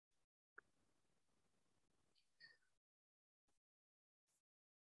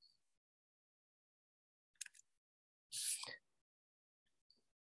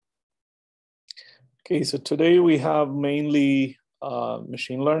Okay, so today we have mainly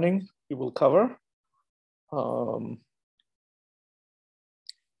machine learning we will cover.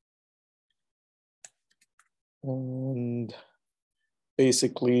 And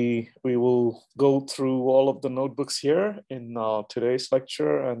basically, we will go through all of the notebooks here in today's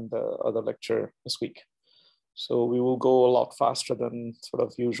lecture and the other lecture this week. So we will go a lot faster than sort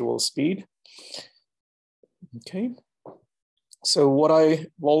of usual speed. Okay. So what I've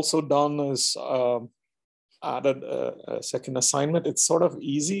also done is added a second assignment. It's sort of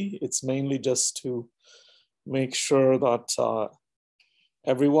easy. It's mainly just to make sure that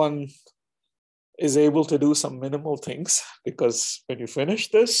everyone is able to do some minimal things, because when you finish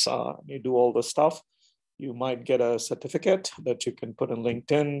this, you do all the stuff, you might get a certificate that you can put in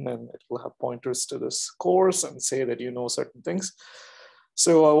LinkedIn, and it will have pointers to this course and say that you know certain things.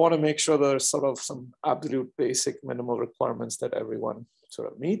 So I want to make sure there's sort of some absolute basic minimal requirements that everyone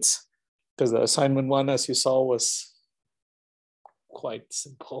sort of meets, because the assignment one, as you saw, was quite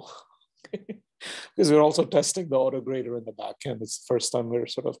simple. Because we're also testing the autograder in the back end. It's the first time we're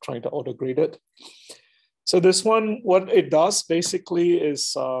sort of trying to autograde it. So this one, what it does basically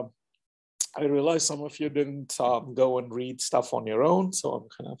is, I realize some of you didn't go and read stuff on your own, so I'm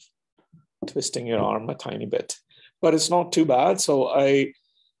kind of twisting your arm a tiny bit, but it's not too bad. So I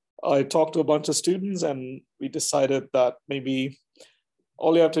talked to a bunch of students, and we decided that maybe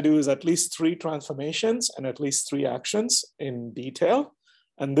all you have to do is at least 3 transformations and at least 3 actions in detail.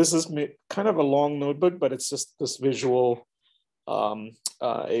 And this is kind of a long notebook, but it's just this visual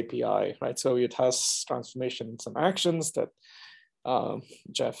API, right? So it has transformations and actions that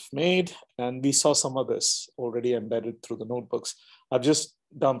Jeff made, and we saw some of this already embedded through the notebooks. I've just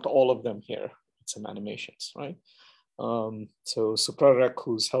dumped all of them here. It's some animations, right? So Suprarek,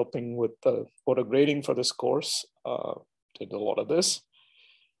 who's helping with the auto grading for this course, did a lot of this.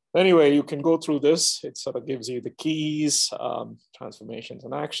 Anyway, you can go through this. It sort of gives you the keys, transformations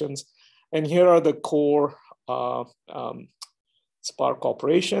and actions. And here are the core Spark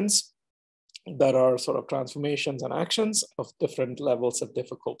operations that are sort of transformations and actions of different levels of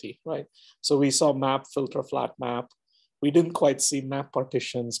difficulty, right? So we saw map, filter, flat map. We didn't quite see map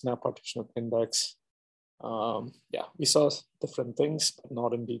partitions, map partition of index. Yeah, we saw different things, but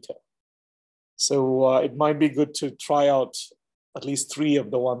not in detail. So it might be good to try out at least 3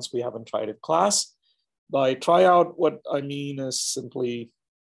 of the ones we haven't tried in class. By try out, what I mean is simply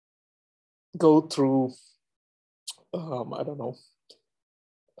go through, I don't know,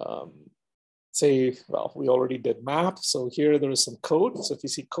 say, well, we already did map. So here there is some code. So if you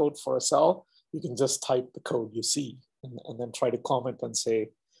see code for a cell, you can just type the code you see and then try to comment and say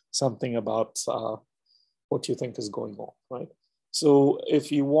something about what you think is going on, right? So if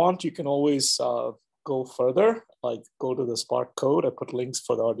you want, you can always go further, like go to the Spark code. I put links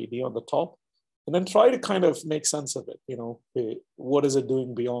for the RDD on the top, and then try to kind of make sense of it. You know, what is it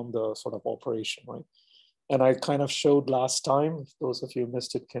doing beyond the sort of operation, right? And I kind of showed last time, if those of you who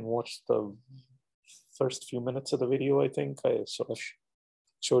missed it can watch the first few minutes of the video, I think. I sort of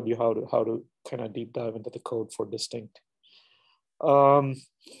showed you how to kind of deep dive into the code for distinct.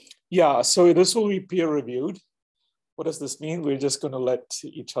 Yeah, so this will be peer reviewed. What does this mean? We're just going to let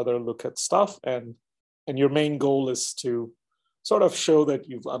each other look at stuff, and your main goal is to sort of show that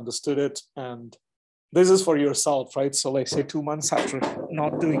you've understood it. And this is for yourself, right? So like say 2 months after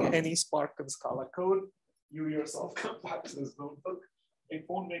not doing any Spark and Scala code, you yourself come back to this notebook. It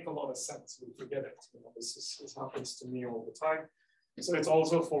won't make a lot of sense. We'll forget it. You know, this happens to me all the time. So it's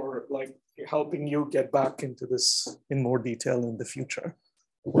also for like helping you get back into this in more detail in the future,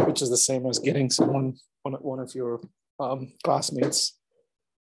 which is the same as getting someone, one of your classmates,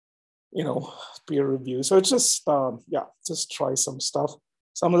 you know, peer review. So it's just, yeah, just try some stuff.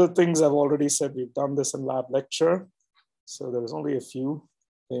 Some of the things I've already said, we've done this in lab lecture. So there's only a few.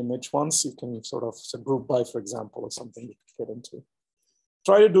 The image ones, you can sort of, so group by, for example, or something you can get into.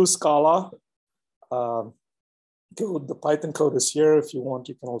 Try to do Scala. The Python code is here. If you want,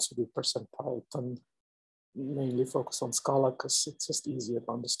 you can also do %Python. Mainly focus on Scala because it's just easier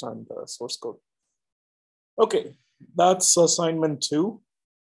to understand the source code. Okay, that's assignment 2.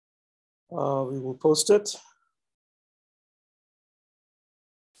 We will post it.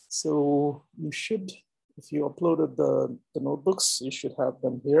 So you should, if you uploaded the notebooks, you should have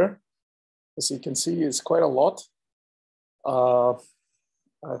them here. As you can see, it's quite a lot. I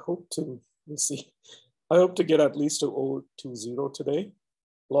hope to, let's see, I hope to get at least a 020 today.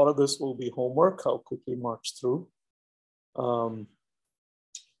 A lot of this will be homework. I'll quickly march through. So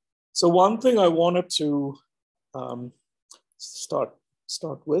one thing I wanted to start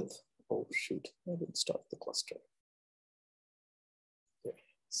with, oh shoot, I didn't start the cluster. Okay,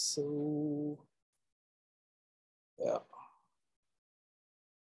 so Yeah.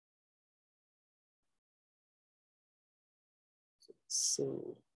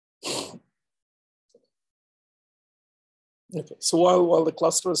 So, okay. So while the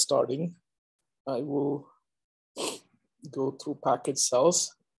cluster is starting, I will go through package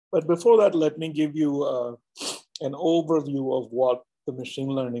cells. But before that, let me give you an overview of what the machine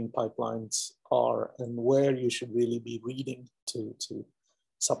learning pipelines are and where you should really be reading to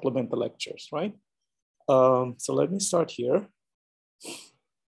supplement the lectures, right? So let me start here.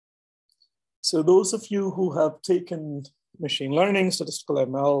 So those of you who have taken machine learning, statistical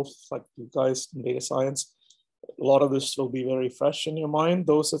ML, like you guys in data science, a lot of this will be very fresh in your mind.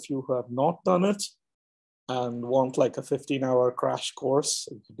 Those of you who have not done it and want like a 15-hour crash course,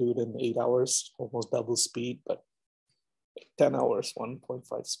 you can do it in 8 hours, almost double speed, but 10 hours,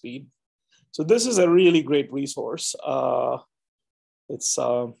 1.5 speed. So this is a really great resource. It's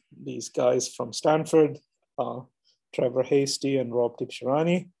these guys from Stanford, Trevor Hasty and Rob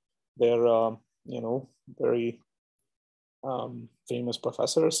Tibshirani. They're very famous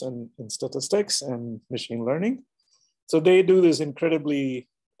professors in statistics and machine learning. So they do this incredibly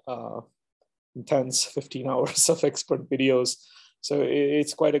intense 15 hours of expert videos. So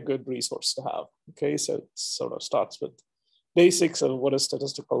it's quite a good resource to have. Okay, so it sort of starts with basics of what is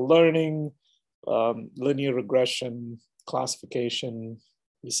statistical learning, linear regression, classification,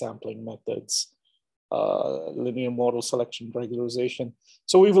 resampling methods, linear model selection, regularization.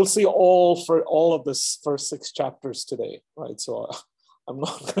 So we will see all of this first 6 chapters today, right? So I'm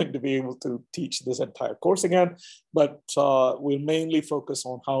not going to be able to teach this entire course again, but we'll mainly focus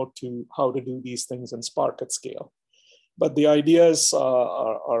on how to do these things in Spark at scale. But the ideas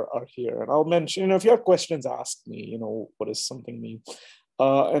are here, and I'll mention, if you have questions, ask me. What does something mean?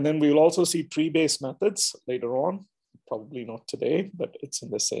 And then we will also see tree-based methods later on. Probably not today, but it's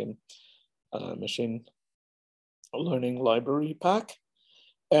in the same machine learning library pack.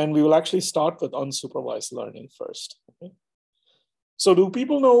 And we will actually start with unsupervised learning first. Okay? So do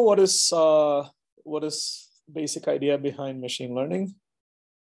people know what is the basic idea behind machine learning?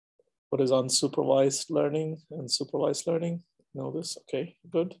 What is unsupervised learning and supervised learning? Know this? Okay,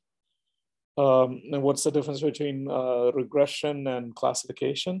 good. And what's the difference between regression and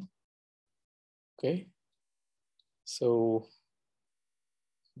classification? Okay. So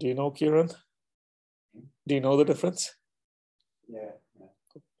do you know, Kieran? Do you know the difference? Yeah.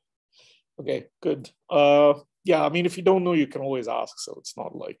 Okay, good. Yeah, I mean, if you don't know, you can always ask. So it's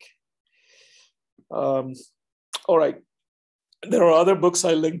not like, all right. There are other books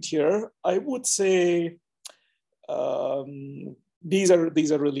I linked here. I would say these are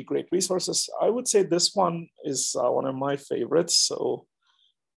really great resources. I would say this one is one of my favorites. So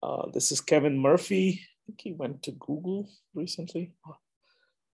this is Kevin Murphy. I think he went to Google recently.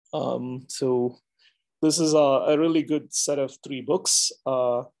 So this is a really good set of 3 books.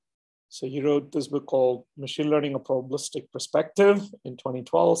 So he wrote this book called Machine Learning: A Probabilistic Perspective in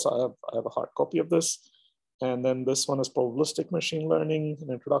 2012. So I have a hard copy of this. And then this one is Probabilistic Machine Learning, an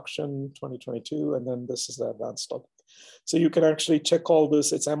Introduction, 2022. And then this is the advanced topic. So you can actually check all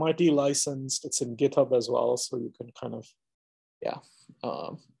this. It's MIT licensed. It's in GitHub as well. So you can kind of, yeah,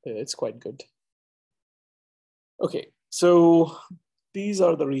 it's quite good. Okay, so these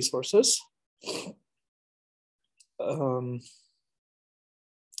are the resources.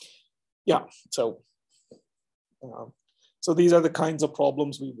 Yeah, so these are the kinds of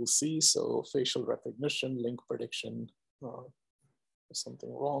problems we will see. So facial recognition, link prediction. There's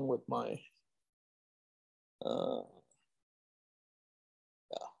something wrong with my, yeah.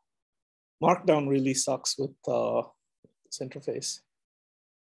 Markdown really sucks with this interface.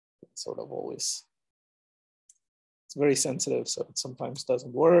 It's sort of always, it's very sensitive, so it sometimes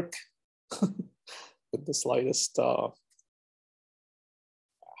doesn't work with the slightest, let's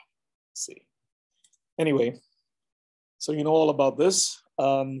see. Anyway, so you know all about this.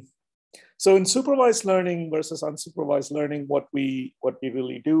 So in supervised learning versus unsupervised learning, what we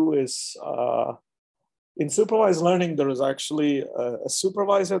really do is, in supervised learning, there is actually a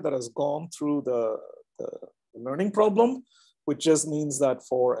supervisor that has gone through the learning problem, which just means that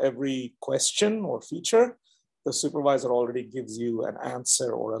for every question or feature, the supervisor already gives you an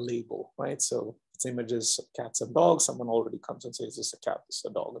answer or a label, right? So it's images of cats and dogs. Someone already comes and says, this is a cat, this is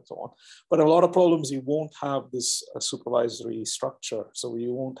a dog, and so on. But a lot of problems, you won't have this supervisory structure. So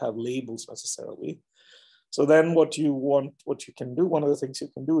you won't have labels necessarily. So then what you can do, one of the things you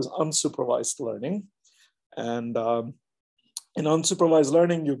can do is unsupervised learning. And in unsupervised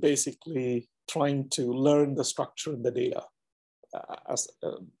learning, you're basically trying to learn the structure in the data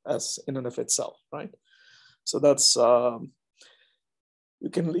as in and of itself, right? So that's, you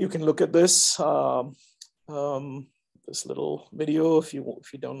can look at this. this little video if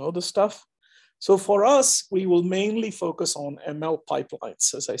you don't know this stuff. So for us, we will mainly focus on ML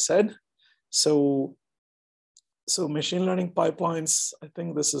pipelines, as I said. So machine learning pipelines, I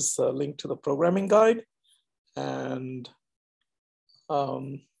think this is the link to the programming guide. And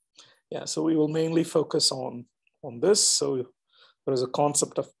yeah, so we will mainly focus on this. So there is a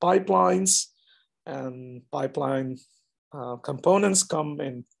concept of pipelines, and pipeline components come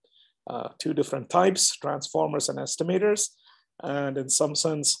in two different types, transformers and estimators. And in some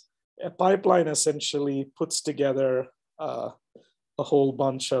sense, a pipeline essentially puts together a whole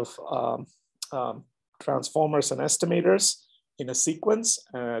bunch of transformers and estimators in a sequence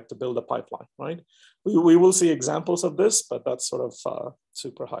to build a pipeline, right? We will see examples of this, but that's sort of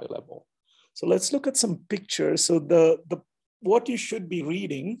super high level. So let's look at some pictures. So what you should be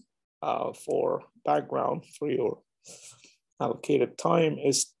reading for background for your allocated time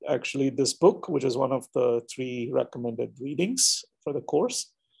is actually this book, which is one of the 3 recommended readings for the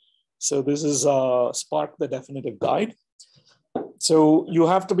course. So this is Spark, the Definitive Guide. So you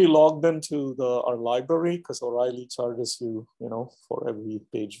have to be logged into our library because O'Reilly charges you, for every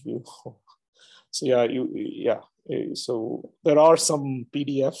page view. So so there are some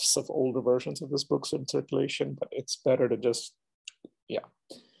PDFs of older versions of this book in circulation, but it's better to just,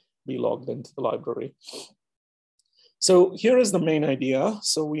 be logged into the library. So here is the main idea.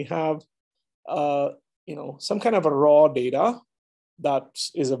 So we have, some kind of a raw data that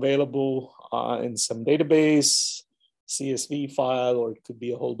is available in some database, CSV file, or it could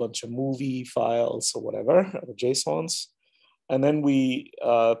be a whole bunch of movie files or whatever, or JSONs. And then we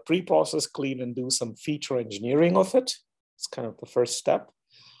pre-process, clean, and do some feature engineering of it. It's kind of the first step.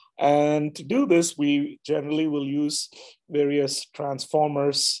 And to do this, we generally will use various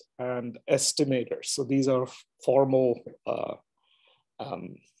transformers and estimators. So these are formal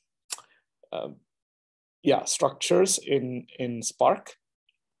structures in Spark.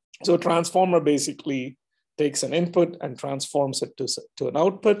 So a transformer basically takes an input and transforms it to an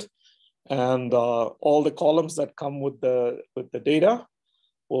output. And all the columns that come with the data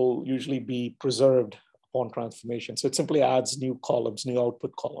will usually be preserved upon transformation. So it simply adds new columns, new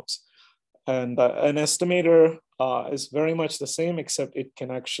output columns. And an estimator is very much the same, except it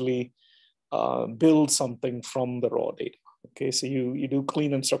can actually build something from the raw data. Okay, so you do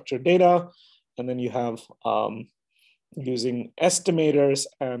clean and structured data, and then you have using estimators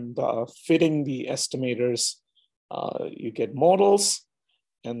and fitting the estimators, you get models.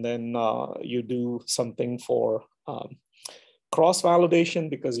 And then you do something for cross-validation,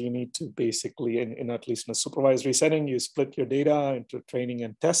 because you need to basically, in at least in a supervisory setting, you split your data into training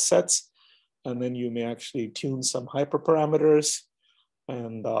and test sets. And then you may actually tune some hyperparameters.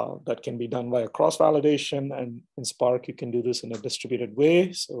 And that can be done via cross-validation. And in Spark, you can do this in a distributed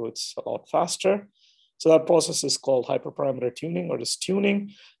way. So it's a lot faster. So that process is called hyperparameter tuning, or just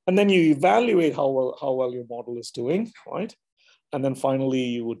tuning. And then you evaluate how well your model is doing, right? And then finally,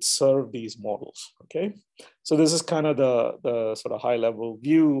 you would serve these models, okay? So this is kind of the sort of high-level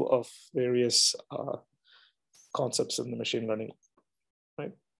view of various concepts in the machine learning,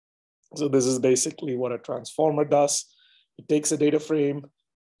 right? So this is basically what a transformer does. It takes a data frame,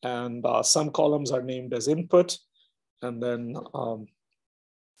 and some columns are named as input, and then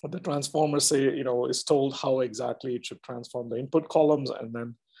the transformer is told how exactly it should transform the input columns, and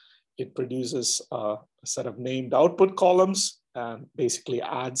then it produces a set of named output columns and basically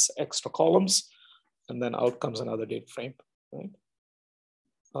adds extra columns, and then out comes another data frame, right?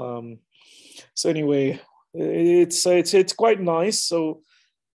 So anyway, it's quite nice. So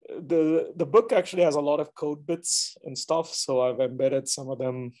the book actually has a lot of code bits and stuff. So I've embedded some of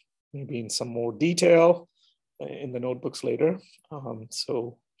them maybe in some more detail in the notebooks later.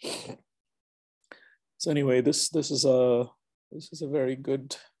 So anyway, this is a very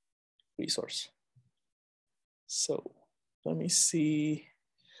good resource. So let me see.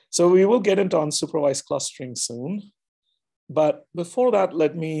 So we will get into unsupervised clustering soon. But before that,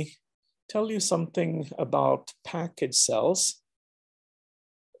 let me tell you something about package cells.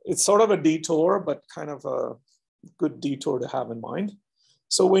 It's sort of a detour, but kind of a good detour to have in mind.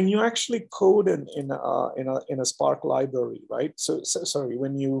 So when you actually code in a Spark library, right? So sorry,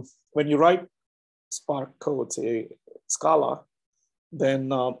 when you write Spark code, say Scala,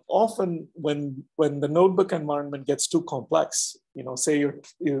 then often when the notebook environment gets too complex, say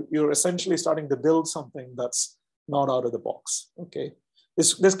you're essentially starting to build something that's not out of the box. Okay,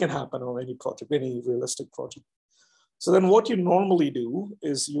 this can happen on any project, any realistic project. So then what you normally do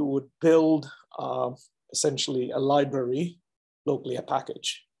is you would build essentially a library locally, a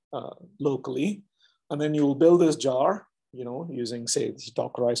package locally, and then you'll build this jar, using, say, this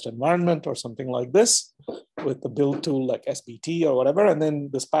Dockerized environment or something like this with the build tool like SBT or whatever. And then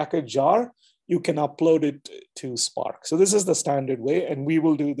this package jar, you can upload it to Spark. So this is the standard way, and we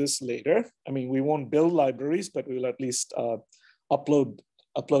will do this later. I mean, we won't build libraries, but we'll at least upload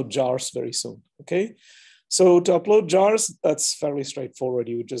jars very soon, okay? So to upload jars, that's fairly straightforward.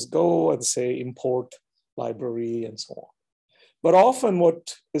 You just go and say import library and so on. But often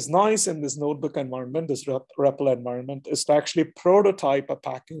what is nice in this notebook environment, this REPL environment, is to actually prototype a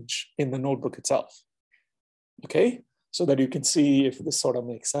package in the notebook itself, okay? So that you can see if this sort of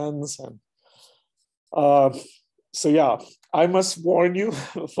makes sense. And so yeah, I must warn you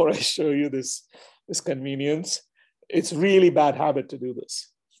before I show you this convenience. It's really bad habit to do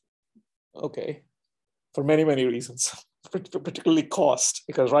this, okay? For many, many reasons, particularly cost,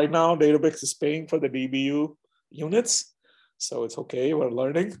 because right now Databricks is paying for the DBU units. So it's okay, we're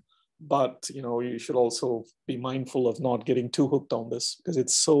learning, but you should also be mindful of not getting too hooked on this because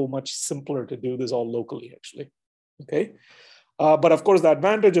it's so much simpler to do this all locally actually, okay? But of course, the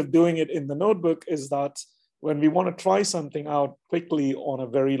advantage of doing it in the notebook is that when we want to try something out quickly on a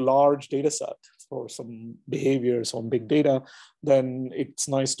very large data set for some behaviors on big data, then it's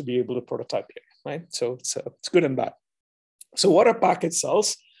nice to be able to prototype here, right? So it's good and bad. So what are package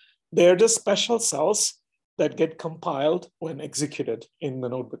cells? They're just special cells that get compiled when executed in the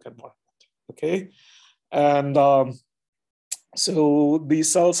notebook environment, okay? And so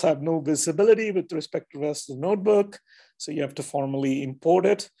these cells have no visibility with respect to the rest of the notebook, so you have to formally import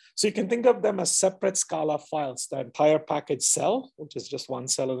it. So you can think of them as separate Scala files. The entire package cell, which is just one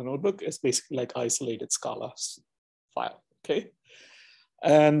cell in the notebook, is basically like isolated Scala file, okay?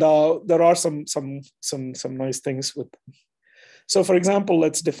 And there are some nice things with them. So for example,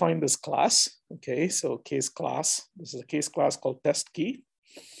 let's define this class. Okay, so case class, this is a case class called test key.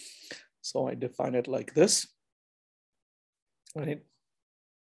 So I define it like this, right?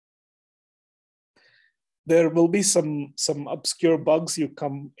 There will be some obscure bugs you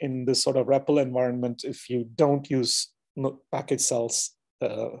come in this sort of REPL environment if you don't use package cells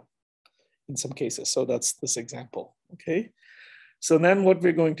in some cases. So that's this example, okay? So then what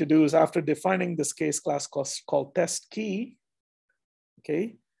we're going to do is after defining this case class called test key,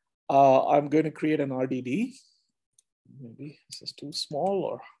 okay, I'm going to create an RDD. Maybe this is too small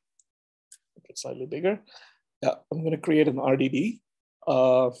or make it slightly bigger. Yeah, I'm going to create an RDD.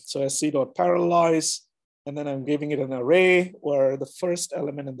 So sc.parallelize, and then I'm giving it an array where the first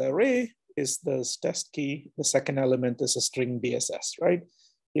element in the array is this test key. The second element is a string DSS, right?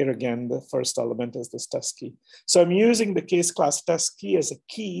 Here again, the first element is this test key. So I'm using the case class test key as a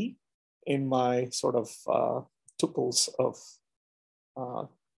key in my sort of tuples of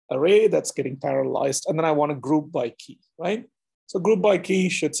array that's getting parallelized, and then I want to group by key, right? So group by key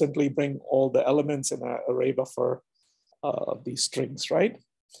should simply bring all the elements in an array buffer of these strings, right?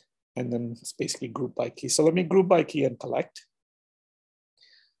 And then it's basically group by key. So let me group by key and collect.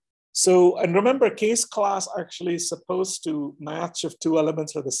 So, and remember, case class actually is supposed to match if two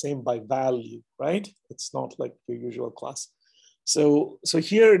elements are the same by value, right? It's not like your usual class. So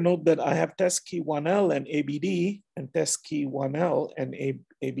here, note that I have test key 1L and ABD, and test key 1L and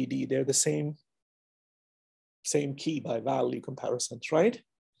ABD. They're the same key by value comparisons, right?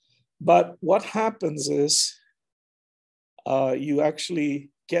 But what happens is you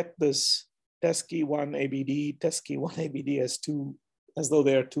actually get this test key 1 ABD, test key 1 ABD as though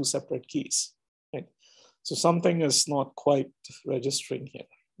they are two separate keys, right? So something is not quite registering here,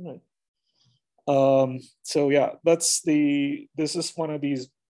 right? So yeah, this is one of these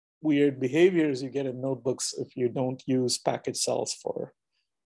weird behaviors you get in notebooks if you don't use package cells for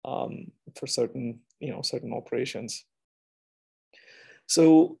certain operations.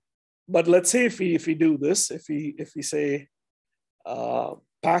 So, but let's say if we do this, if we say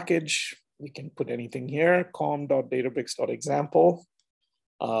package, we can put anything here, com.databricks.example.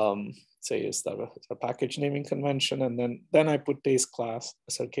 Say is that a package naming convention, and then I put case class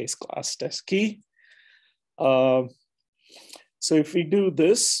test key. So if we do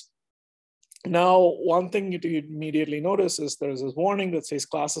this, now one thing you immediately notice is there's this warning that says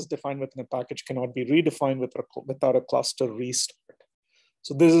classes defined within a package cannot be redefined without a cluster restart.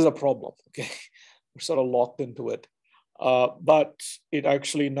 So this is a problem, okay? We're sort of locked into it. But it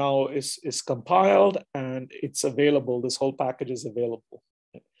actually now is compiled and it's available. This whole package is available.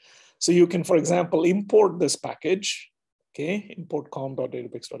 So you can, for example, import this package, okay? Import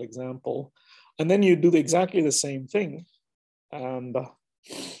com.databricks.example, and then you do exactly the same thing. And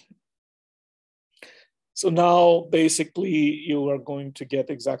so now basically you are going to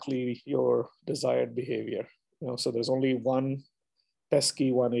get exactly your desired behavior. So there's only one test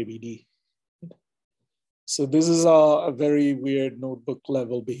key, one ABD. So this is a very weird notebook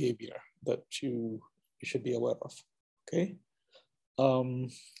level behavior that you should be aware of, okay?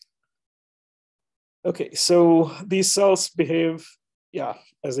 Okay, so these cells behave, yeah,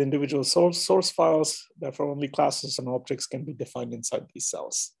 as individual source files. Therefore, only classes and objects can be defined inside these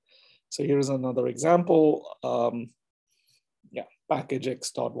cells. So here's another example. Yeah, package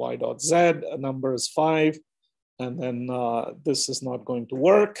x.y.z, a number is 5, and then this is not going to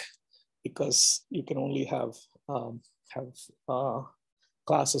work because you can only have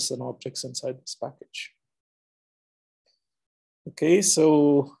classes and objects inside this package. Okay,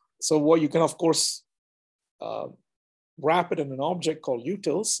 so what you can, of course, wrap it in an object called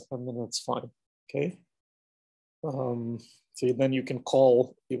utils, and then it's fine. Okay. So then you can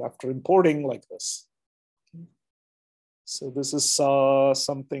call after importing like this. Okay. So this is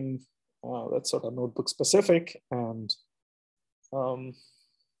something that's sort of notebook specific, and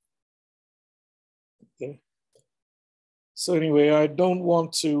okay. So anyway, I don't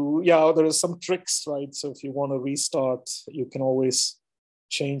want to, yeah, there are some tricks, right? So if you want to restart, you can always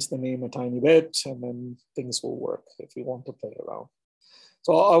change the name a tiny bit, and then things will work if you want to play around.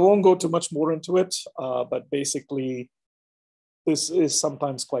 So I won't go too much more into it, but basically, this is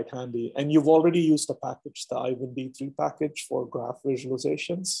sometimes quite handy. And you've already used a package, the IVD3 package for graph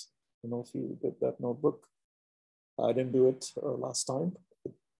visualizations. You know, if you did that notebook. I didn't do it last time,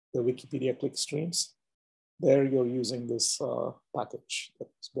 the Wikipedia click streams. There you're using this package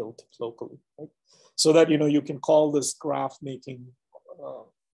that's built locally, right? So that, you know, you can call this graph making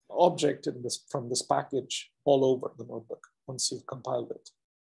object from this package all over the notebook once you've compiled it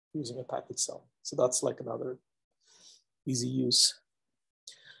using a package cell. So that's like another easy use.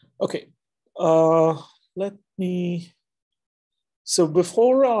 Okay, let me, so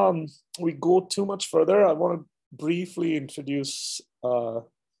before we go too much further, I want to briefly introduce, you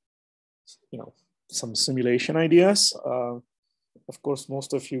know, some simulation ideas. Of course,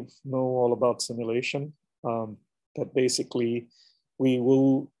 most of you know all about simulation, but basically we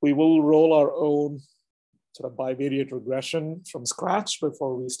will roll our own sort of bivariate regression from scratch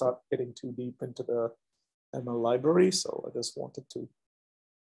before we start getting too deep into the ML library. So I just wanted to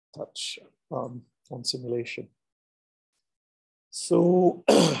touch on simulation. So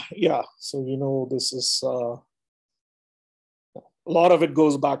yeah, so you know, this is a lot of it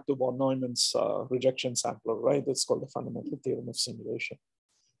goes back to von Neumann's rejection sampler, right? That's called the fundamental theorem of simulation.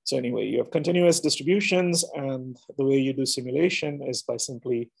 So anyway, you have continuous distributions, and the way you do simulation is by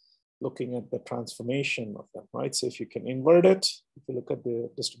simply looking at the transformation of them, right? So if you can invert it, if you look at the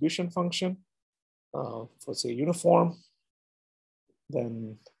distribution function for say uniform,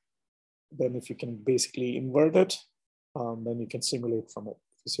 then if you can basically invert it, then you can simulate from it.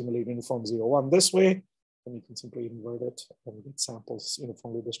 If you simulate uniform 0, 1 this way, then you can simply invert it and get samples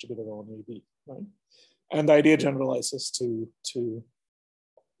uniformly distributed on AB, right? And the idea generalizes to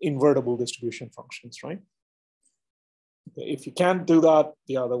invertible distribution functions, right? If you can't do that,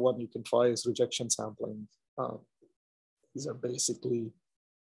 the other one you can try is rejection sampling. These are basically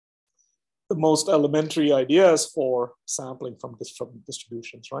the most elementary ideas for sampling from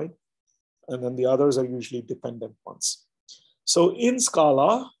distributions, right? And then the others are usually dependent ones. So in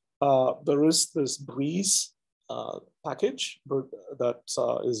Scala, there is this Breeze package that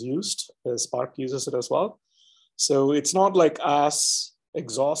is used. Spark uses it as well. So it's not like as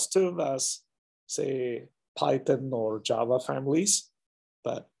exhaustive as, say, Python or Java families,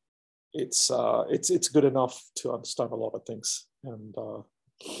 but it's good enough to understand a lot of things. And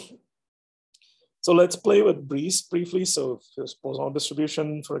so let's play with Breeze briefly. So if there's Poisson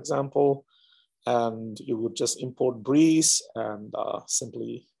distribution, for example, and you would just import Breeze, and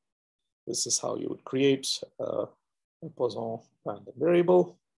simply this is how you would create a Poisson random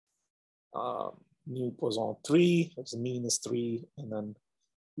variable. New Poisson 3, the mean is 3, and then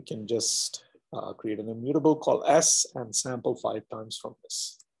we can just create an immutable called S and sample 5 times from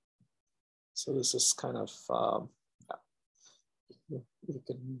this. So this is kind of, you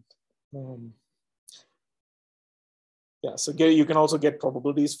can, yeah, so you can also get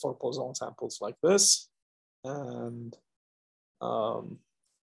probabilities for Poisson samples like this. And you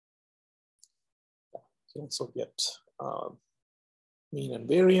can also get mean and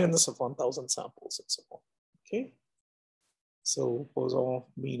variance of 1,000 samples and so on, okay? So Poisson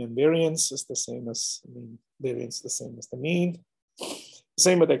mean and variance is the same as mean, variance the same as the mean.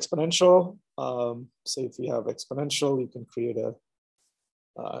 Same with exponential. So if you have exponential, you can create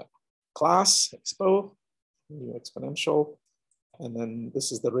a class expo, new exponential, and then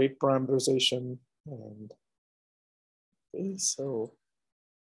this is the rate parameterization. And okay, so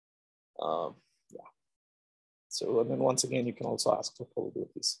yeah. So and then once again, you can also ask for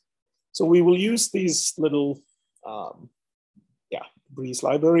probabilities. So we will use these little, Breeze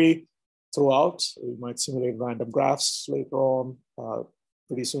library throughout. We might simulate random graphs later on.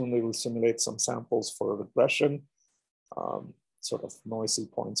 Pretty soon we will simulate some samples for regression, sort of noisy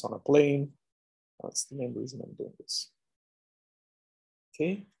points on a plane. That's the main reason I'm doing this.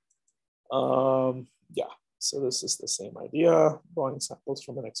 Okay. So this is the same idea, drawing samples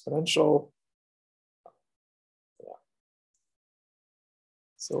from an exponential. Yeah.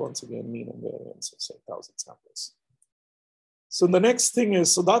 So once again, mean and variance of say 1,000 samples. So the next thing is,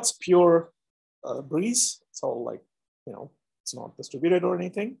 so that's pure Breeze. It's all like, it's not distributed or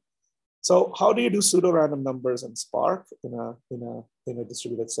anything. So how do you do pseudo random numbers in Spark in a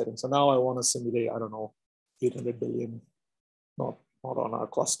distributed setting? So now I want to simulate, I don't know, 800 billion, not on our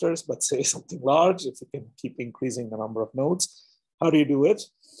clusters, but say something large, if you can keep increasing the number of nodes. How do you do it?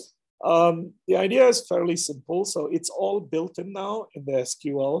 The idea is fairly simple. So it's all built in now in the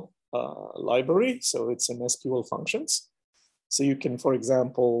SQL library. So it's in SQL functions. So you can, for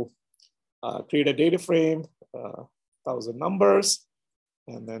example, create a data frame, 1,000 numbers,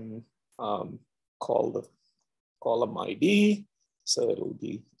 and then call the column ID. So it'll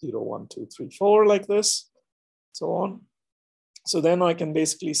be 0, 1, 2, 3, 4 like this, so on. So then I can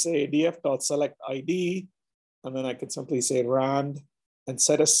basically say df.select ID, and then I can simply say rand and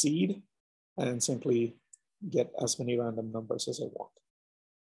set a seed and simply get as many random numbers as I want.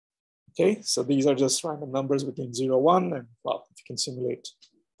 Okay, so these are just random numbers between 0, 1, and well, if you can simulate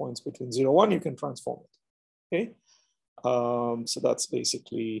points between 0, 1, you can transform it. Okay, so that's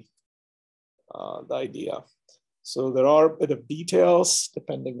basically the idea. So there are a bit of details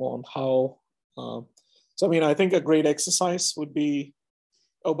depending on how. So I mean, I think a great exercise would be,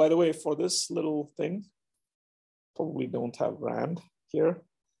 oh, by the way, for this little thing, probably don't have rand here,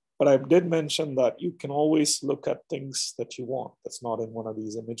 but I did mention that you can always look at things that you want that's not in one of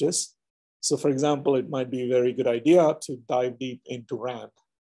these images. So for example, it might be a very good idea to dive deep into rand.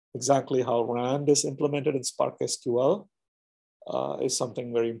 Exactly how rand is implemented in Spark SQL is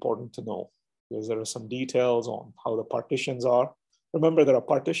something very important to know, because there are some details on how the partitions are. Remember, there are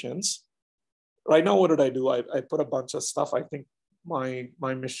partitions. Right now, what did I do? I put a bunch of stuff. I think my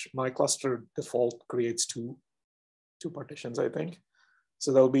cluster default creates two partitions, I think.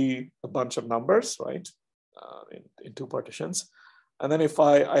 So there'll be a bunch of numbers, right, in two partitions. And then if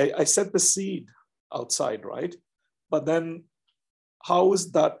I set the seed outside, right? But then how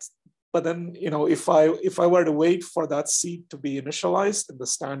is that? But then, if I were to wait for that seed to be initialized in the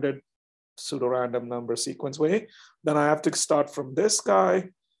standard pseudo-random number sequence way, then I have to start from this guy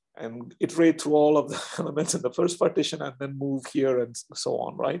and iterate through all of the elements in the first partition and then move here and so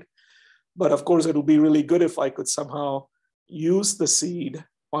on, right? But of course, it'll be really good if I could somehow use the seed,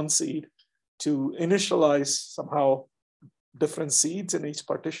 one seed, to initialize somehow different seeds in each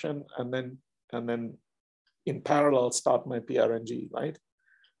partition, and then in parallel start my PRNG, right?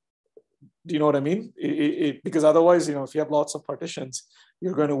 Do you know what I mean? Because otherwise, if you have lots of partitions,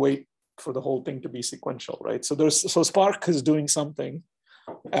 you're going to wait for the whole thing to be sequential, right? So Spark is doing something,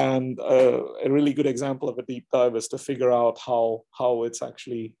 and a really good example of a deep dive is to figure out how it's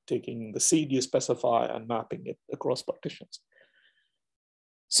actually taking the seed you specify and mapping it across partitions.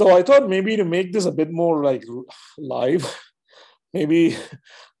 So I thought maybe to make this a bit more like live, maybe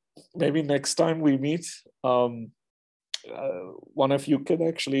next time we meet, one of you could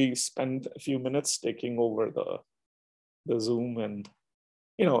actually spend a few minutes taking over the Zoom and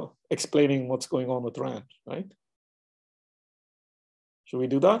explaining what's going on with rand, right? Should we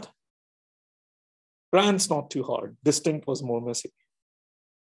do that? Rand's not too hard. Distinct was more messy.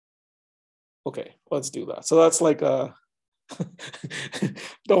 Okay, let's do that. So that's like a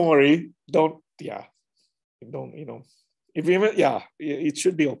don't worry, if you even, it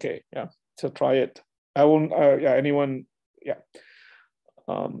should be okay. Yeah, so try it. I won't, anyone,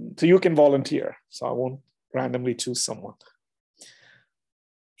 so you can volunteer. So I won't randomly choose someone.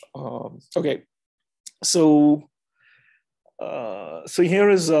 Okay, so here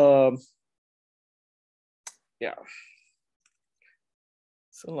is, So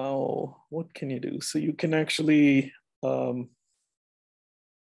now what can you do? So you can actually,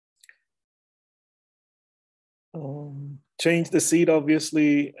 change the seed,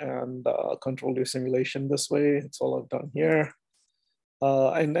 obviously, and control your simulation this way. It's all I've done here.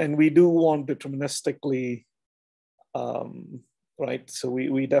 And we do want deterministically, right? So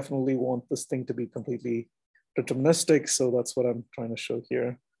we definitely want this thing to be completely deterministic. So that's what I'm trying to show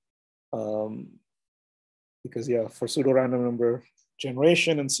here. Because for pseudo-random number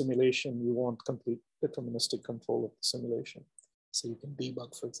generation and simulation, you want complete deterministic control of the simulation. So you can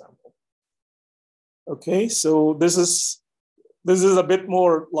debug, for example. Okay, so this is a bit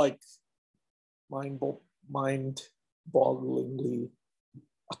more like mind-bogglingly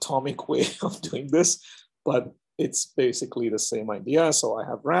atomic way of doing this, but it's basically the same idea. So I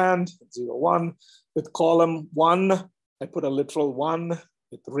have rand 0, 1 with column 1. I put a literal 1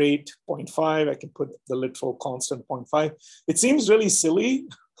 with rate 0.5. I can put the literal constant 0.5. It seems really silly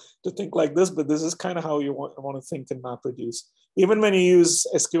to think like this, but this is kind of how you want to think in MapReduce. Even when you use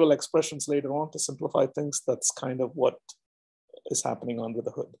SQL expressions later on to simplify things, that's kind of what is happening under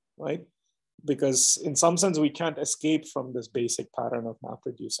the hood, right? Because in some sense, we can't escape from this basic pattern of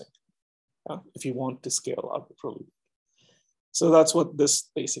MapReducing if you want to scale arbitrarily. So that's what this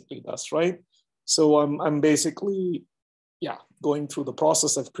basically does, right? So I'm basically, going through the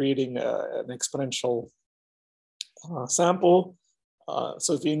process of creating an exponential sample.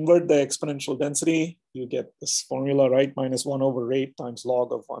 So if you invert the exponential density, you get this formula, right? -1 over rate times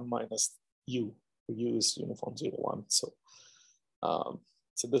log of 1 minus u. U is uniform 0, 1. So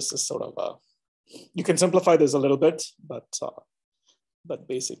this is sort of a, you can simplify this a little bit, but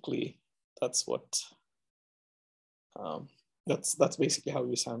basically that's what, that's basically how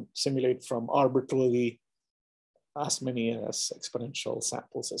you simulate from arbitrarily as many as exponential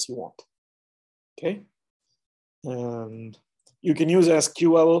samples as you want, okay? And you can use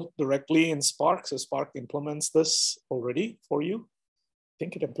SQL directly in Spark. So Spark implements this already for you. I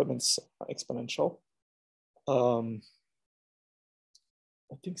think it implements exponential. I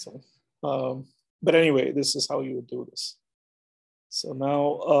think so. But anyway, this is how you would do this. So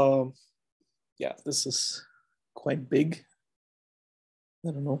now, this is quite big.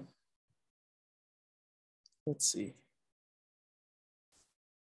 I don't know. Let's see.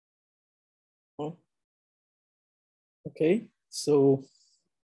 Oh. Okay, so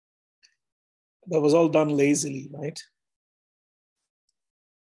that was all done lazily, right?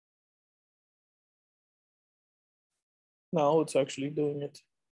 Now it's actually doing it.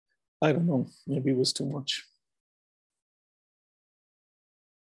 I don't know, maybe it was too much.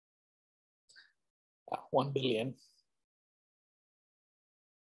 1 billion.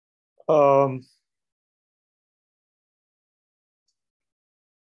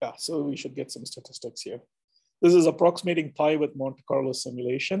 So we should get some statistics here. This is approximating pi with Monte Carlo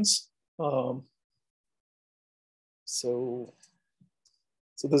simulations. So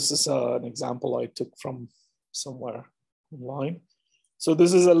this is an example I took from somewhere online. So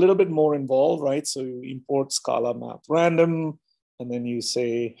this is a little bit more involved, right? So you import Scala math random, and then you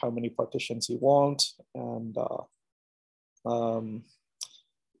say how many partitions you want. And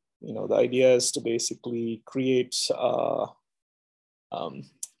the idea is to basically create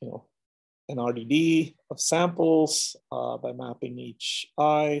an RDD of samples by mapping each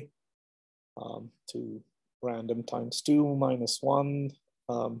I to random times 2 minus 1.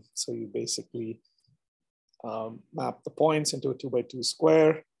 So you basically map the points into a 2 by 2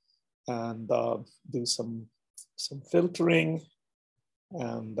 square and do some filtering.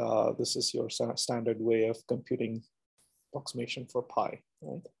 And this is your standard way of computing approximation for pi,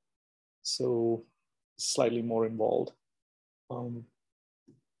 right? So slightly more involved.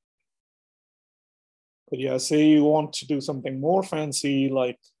 But yeah, say you want to do something more fancy,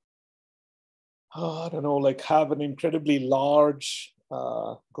 like, I don't know, like have an incredibly large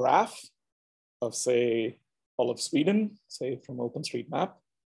graph of, say, all of Sweden, say from OpenStreetMap.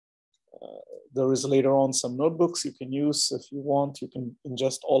 There is later on some notebooks you can use if you want. You can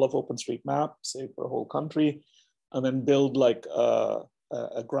ingest all of OpenStreetMap, say for a whole country, and then build like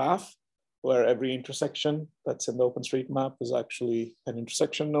a graph where every intersection that's in the OpenStreetMap is actually an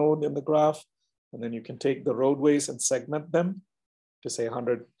intersection node in the graph. And then you can take the roadways and segment them to say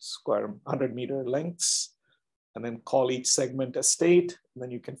 100 meter lengths, and then call each segment a state. And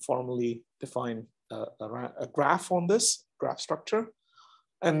then you can formally define a graph on this graph structure.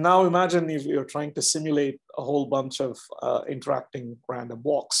 And now imagine if you're trying to simulate a whole bunch of interacting random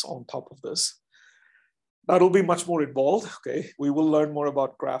walks on top of this. That'll be much more involved. Okay, we will learn more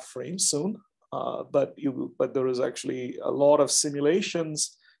about graph frames soon, but there is actually a lot of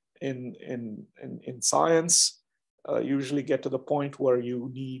simulations in science. Usually get to the point where you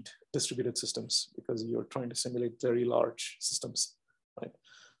need distributed systems because you're trying to simulate very large systems, right?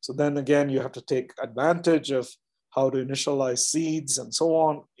 So then again, you have to take advantage of how to initialize seeds and so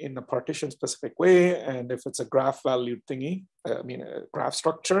on in a partition specific way. And if it's a graph valued thingy, a graph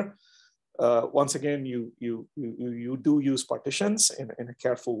structure, once again, you do use partitions in a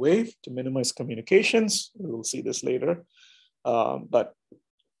careful way to minimize communications. We will see this later. But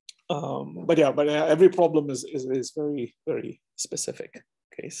every problem is very, very specific.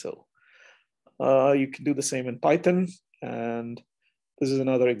 Okay, so you can do the same in Python, and this is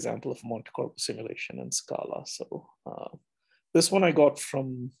another example of Monte Carlo simulation in Scala. So This one I got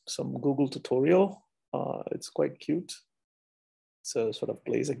from some Google tutorial. It's quite cute. So sort of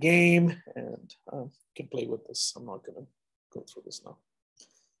plays a game, and you can play with this. I'm not gonna go through this now.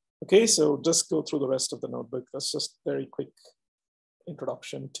 Okay, so just go through the rest of the notebook. That's just very quick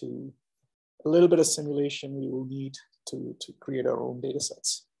introduction to a little bit of simulation we will need to create our own data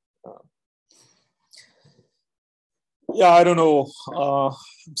sets. Yeah, I don't know. I'm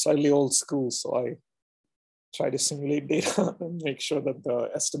slightly old school, so I try to simulate data and make sure that the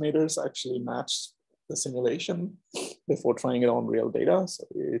estimators actually match the simulation before trying it on real data. So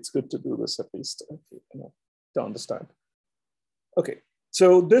it's good to do this at least, to understand. Okay,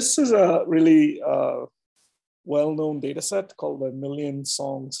 so this is a really well-known data set called the Million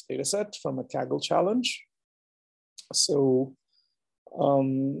Songs data set from a Kaggle challenge. So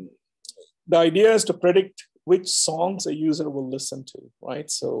the idea is to predict which songs a user will listen to, right?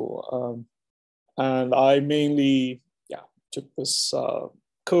 So, and I mainly, took this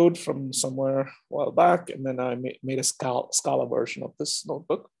code from somewhere a while back, and then I made a Scala version of this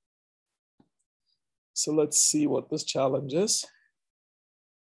notebook. So let's see what this challenge is.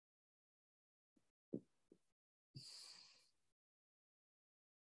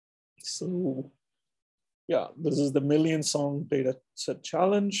 So yeah, this is the Million Song data set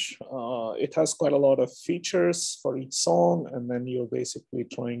challenge. It has quite a lot of features for each song, and then you're basically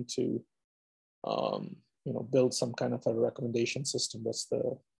trying to build some kind of a recommendation system. That's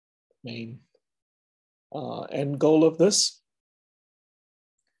the main end goal of this.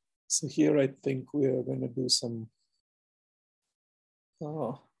 So here I think we're going to do some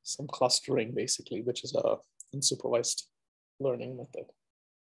clustering basically, which is a unsupervised learning method.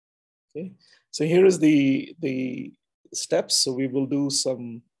 Okay, so here is the steps. So we will do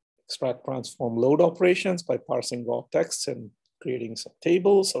some extract, transform, load operations by parsing raw text and creating some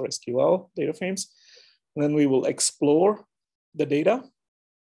tables or SQL data frames. And then we will explore the data,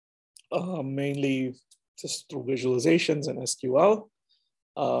 mainly just through visualizations and SQL.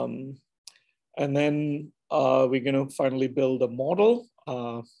 And then we're going to finally build a model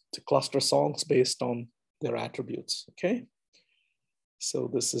to cluster songs based on their attributes. Okay. So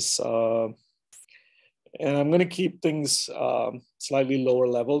this is, and I'm going to keep things slightly lower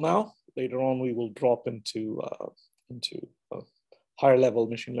level now. Later on, we will drop into higher level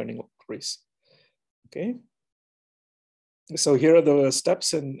machine learning queries. Okay. So here are the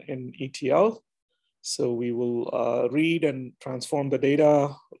steps in ETL. So we will read and transform the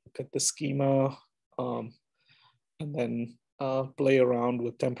data, look at the schema, and then play around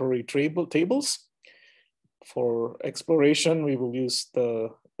with temporary tables. For exploration, we will use the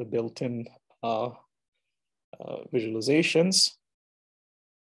built-in visualizations,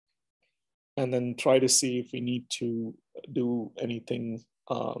 and then try to see if we need to do anything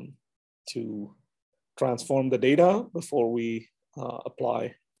to transform the data before we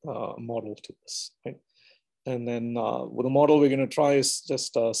apply a model to this. Right? And then with the model we're going to try is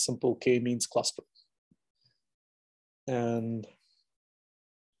just a simple k-means cluster. And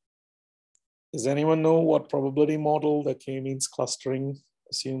does anyone know what probability model the k-means clustering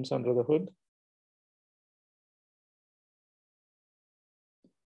assumes under the hood?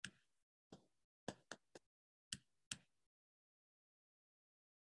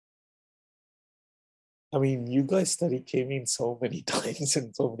 I mean, you guys study k-means so many times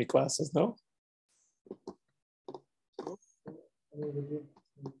in so many classes, no?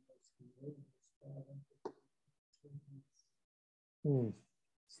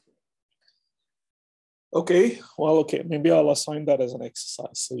 Okay, well, okay, maybe I'll assign that as an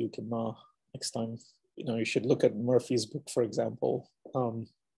exercise so you can next time, you should look at Murphy's book, for example. So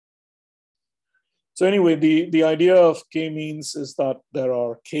anyway, the idea of k-means is that there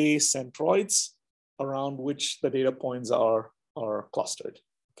are k centroids around which the data points are clustered,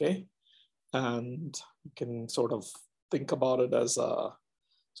 okay? And you can sort of think about it as a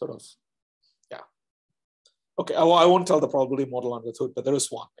sort of, okay, I won't tell the probability model under the hood, but there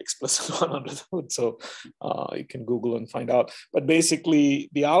is one explicit one under the hood. So you can Google and find out. But basically,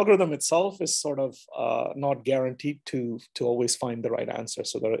 the algorithm itself is sort of not guaranteed to always find the right answer.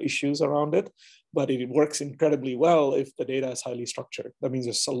 So there are issues around it, but it works incredibly well if the data is highly structured. That means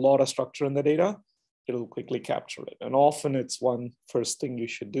there's a lot of structure in the data. It'll quickly capture it. And often it's one first thing you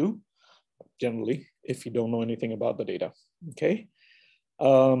should do, generally, if you don't know anything about the data, okay?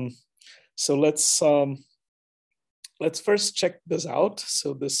 So let's first check this out.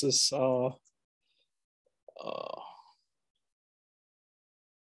 So this is so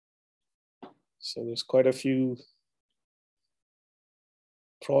there's quite a few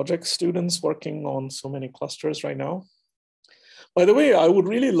project students working on so many clusters right now. By the way, I would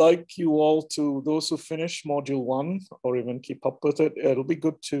really like you all to, those who finish module 1 or even keep up with it, it'll be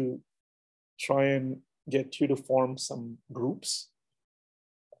good to try and get you to form some groups,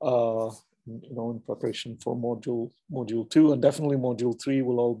 in preparation for module 2, and definitely module 3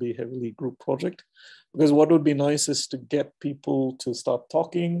 will all be heavily group project. Because what would be nice is to get people to start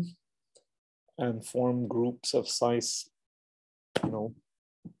talking and form groups of size,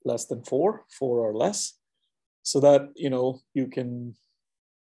 less than 4 or less, so that, you can,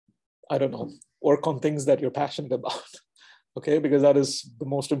 I don't know, work on things that you're passionate about. Okay, because that is the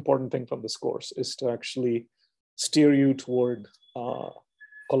most important thing from this course, is to actually steer you toward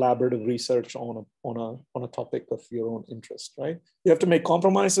collaborative research on a topic of your own interest, right? You have to make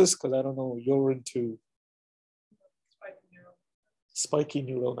compromises, because I don't know, you're into spiky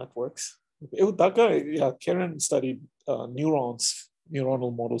neural networks. That guy, yeah, Karen studied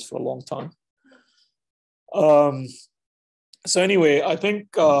neuronal models for a long time. So anyway, I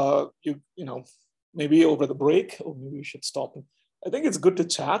think maybe over the break, or maybe we should stop. I think it's good to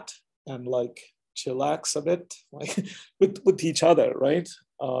chat and chillax a bit, with each other, right?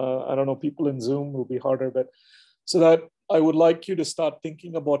 I don't know, people in Zoom will be harder, but so that I would like you to start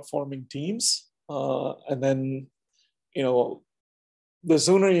thinking about forming teams, and then, the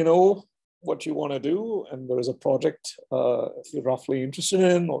sooner you know what you want to do, and there is a project you're roughly interested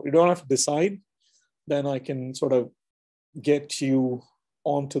in, or you don't have to decide, then I can sort of get you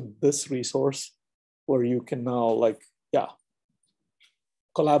onto this resource where you can now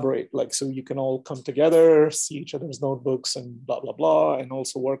collaborate, so you can all come together, see each other's notebooks and blah, blah, blah, and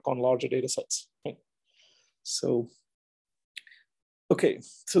also work on larger data sets. Right? So, okay,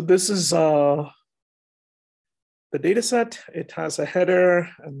 so this is the data set. It has a header,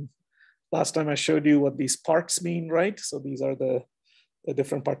 and last time I showed you what these parts mean, right? So these are the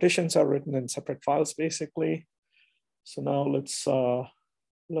different partitions are written in separate files, basically. So now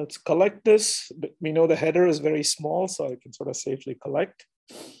let's collect this. We know the header is very small, so I can sort of safely collect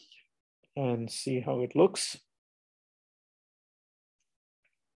and see how it looks.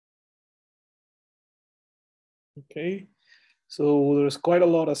 Okay, so there's quite a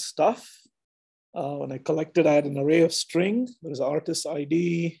lot of stuff. When I collected, I had an array of string. There's artist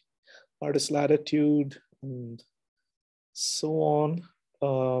ID, artist latitude, and so on.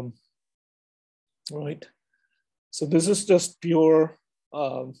 Right. So this is just pure,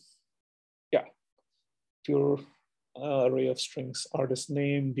 pure array of strings, artist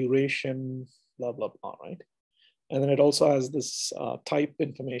name, duration, blah, blah, blah, right? And then it also has this type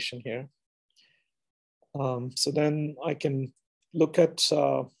information here. So then I can look at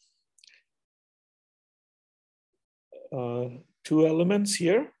 2 elements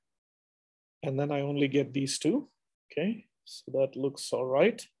here, and then I only get these 2. Okay, so that looks all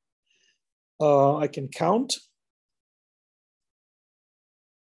right. I can count.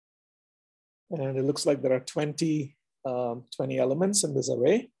 And it looks like there are 20 elements in this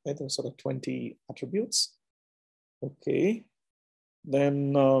array, right? There's sort of 20 attributes. Okay,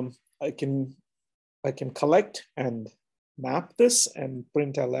 then I can collect and map this and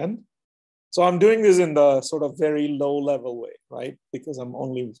print ln. So I'm doing this in the sort of very low level way, right? Because I'm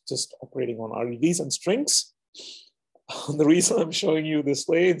only just operating on REVs and strings. The reason I'm showing you this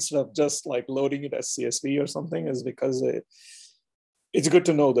way instead of just loading it as CSV or something is because it's good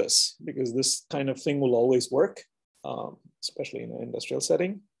to know this, because this kind of thing will always work, especially in an industrial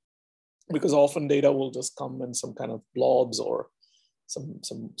setting, because often data will just come in some kind of blobs or some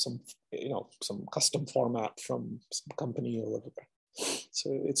custom format from some company or whatever. So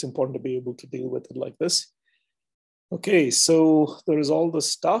it's important to be able to deal with it like this. Okay, so there is all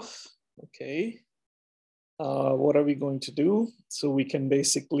this stuff. Okay, what are we going to do? So we can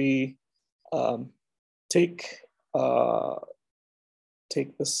basically take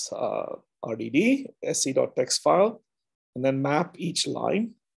this RDD, sc.txt file, and then map each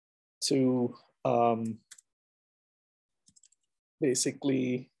line to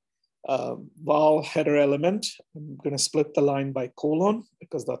basically val header element. I'm going to split the line by colon,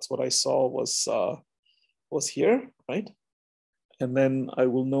 because that's what I saw was here, right? And then I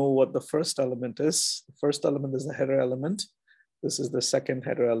will know what the first element is. The first element is the header element. This is the second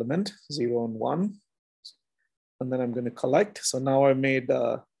header element, 0 and 1. And then I'm going to collect. So now I made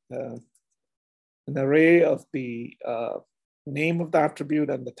an array of the name of the attribute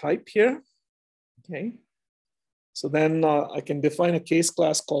and the type here. Okay. So then I can define a case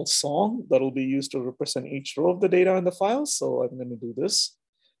class called song that will be used to represent each row of the data in the file. So I'm going to do this.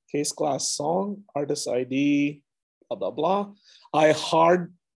 Case class song, artist ID, blah, blah, blah. I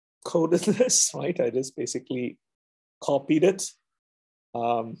hard coded this, right? I just basically copied it.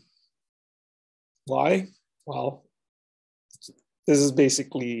 Why? Well, this is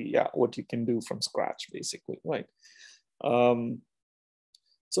basically, yeah, what you can do from scratch, basically, right?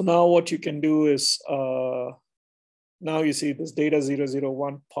 So now what you can do is, now you see this data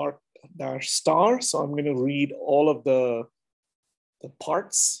 001 part dash star. So I'm going to read all of the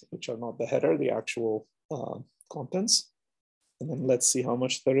parts, which are not the header, the actual contents. And then let's see how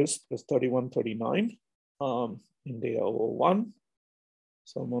much there is. There's 3139 in data 001.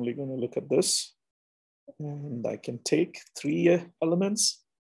 So I'm only going to look at this. And I can take 3 elements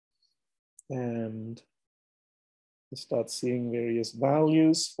and start seeing various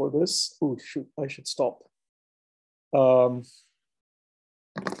values for this. Oh, shoot, I should stop. Okay,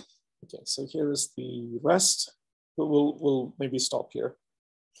 so here is the rest. We'll maybe stop here.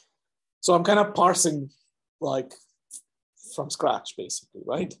 So I'm kind of parsing like from scratch, basically,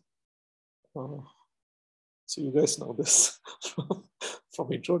 right? So you guys know this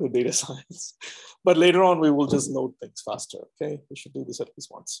from intro to data science. But later on, we will just load things faster, okay? We should do this at least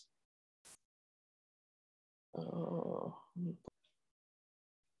once.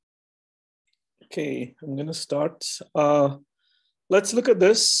 Okay, I'm gonna start. Let's look at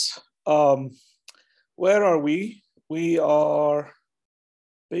this. Where are we? We are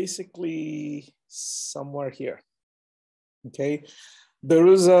basically somewhere here, okay?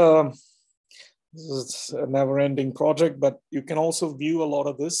 This is a never-ending project, but you can also view a lot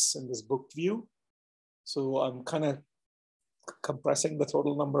of this in this booked view. So I'm kind of compressing the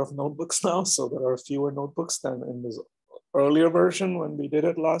total number of notebooks now. So there are fewer notebooks than in this earlier version when we did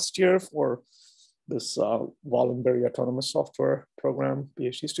it last year for this voluntary autonomous software program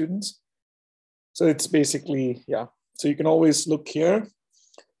PhD students. So it's basically, yeah. So you can always look here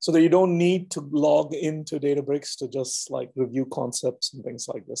so that you don't need to log into Databricks to just like review concepts and things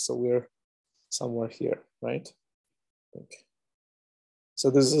like this. So we're somewhere here, right? Okay. So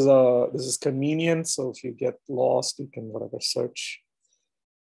this is convenient. So if you get lost, you can whatever search.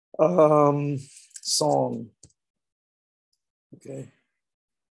 Song. Okay.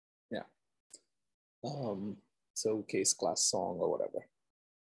 Yeah. So case class song or whatever.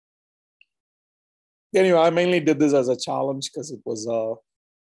 Anyway, I mainly did this as a challenge because it was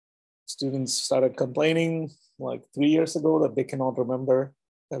students started complaining like 3 years ago that they cannot remember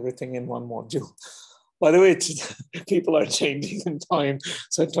everything in one module. By the way, people are changing in time.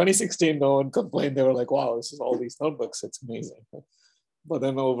 So in 2016, no one complained. They were like, wow, this is all these notebooks. It's amazing. But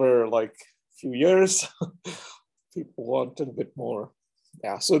then over like a few years, people wanted a bit more.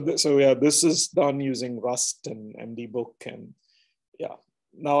 Yeah, so yeah, this is done using Rust and MDBook. And yeah,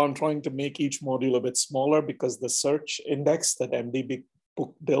 now I'm trying to make each module a bit smaller because the search index that MDBook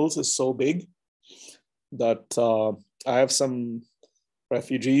builds is so big that I have some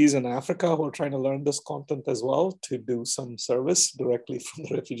refugees in Africa who are trying to learn this content as well to do some service directly from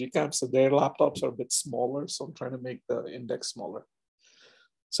the refugee camp. So their laptops are a bit smaller. So I'm trying to make the index smaller.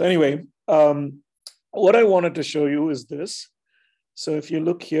 So anyway, what I wanted to show you is this. So if you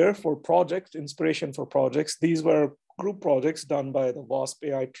look here for project, inspiration for projects, these were group projects done by the WASP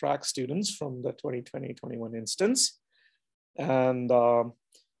AI track students from the 2020-21 instance. And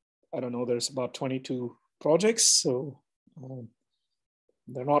I don't know, there's about 22 projects. So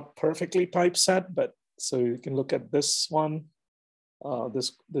they're not perfectly typeset, but so you can look at this one.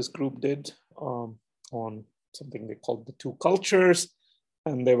 This group did on something they called the 2 cultures,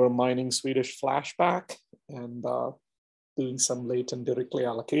 and they were mining Swedish flashback and doing some latent directly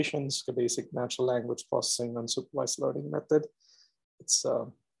allocations, the basic natural language processing unsupervised learning method. It's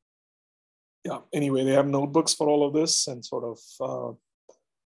yeah. Anyway, they have notebooks for all of this, and sort of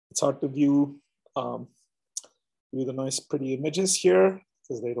it's hard to view the nice pretty images here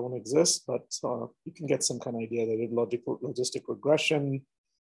because they don't exist, but you can get some kind of idea. They did logistic regression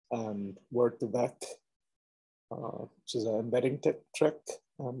and word to vec, which is an embedding trick,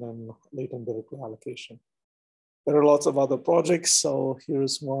 and then latent directly allocation. There are lots of other projects. So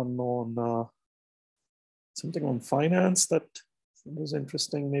here's one on something on finance that was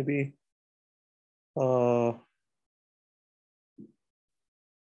interesting, maybe. I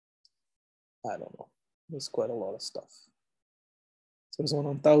don't know. There's quite a lot of stuff. So there's one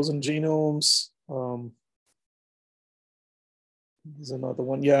on 1,000 genomes. There's another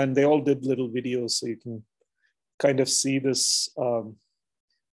one. Yeah, and they all did little videos, so you can kind of see this.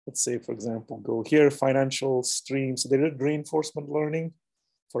 Let's say, for example, go here, financial streams. So they did reinforcement learning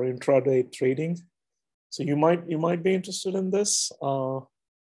for intraday trading. So you might be interested in this.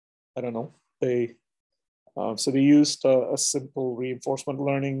 I don't know. So they used a simple reinforcement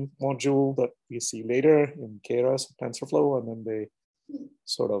learning module that we see later in Keras, TensorFlow, and then they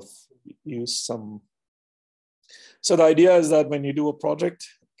sort of use some. So the idea is that when you do a project,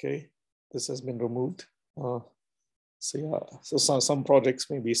 okay, this has been removed. So yeah, so some projects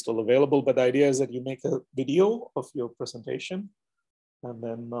may be still available, but the idea is that you make a video of your presentation, and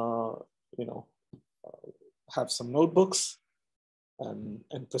then you know, have some notebooks and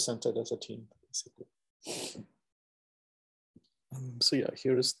present it as a team, basically. So yeah,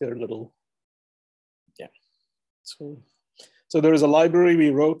 here is their little, yeah. So there is a library we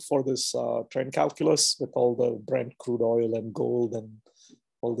wrote for this trend calculus with all the Brent crude oil and gold and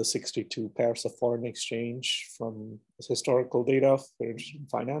all the 62 pairs of foreign exchange from historical data for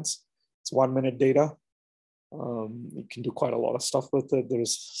finance. It's 1 minute data. You can do quite a lot of stuff with it.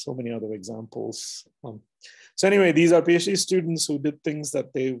 There's so many other examples. So anyway, these are PhD students who did things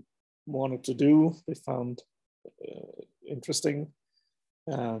that they wanted to do. They found interesting,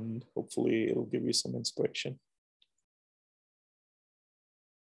 and hopefully it'll give you some inspiration.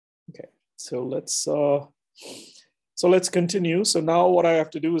 Okay, so let's continue. So now what I have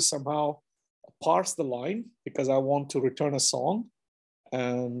to do is somehow parse the line because I want to return a song,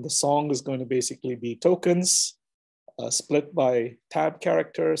 and the song is going to basically be tokens split by tab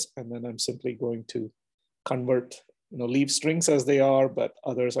characters, and then I'm simply going to convert, leave strings as they are, but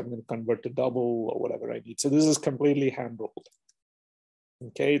others I'm going to convert to double or whatever I need. So this is completely hand rolled.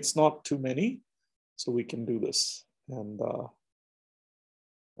 Okay, it's not too many, so we can do this and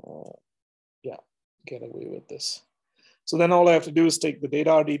yeah, get away with this. So then all I have to do is take the data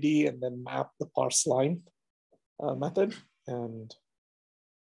RDD and then map the parse line method, and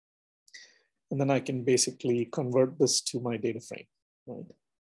then I can basically convert this to my data frame, right?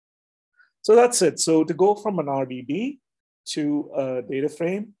 So that's it. So to go from an RDD to a data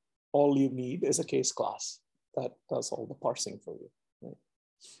frame, all you need is a case class that does all the parsing for you, right?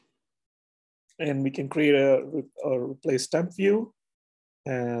 And we can create a replace temp view,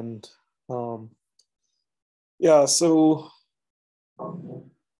 and yeah, so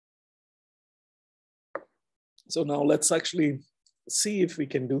now let's actually see if we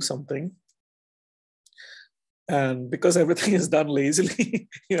can do something. And because everything is done lazily,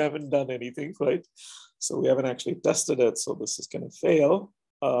 you haven't done anything, right? So we haven't actually tested it. So this is going to fail.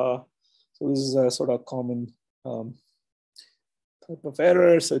 So this is a sort of common type of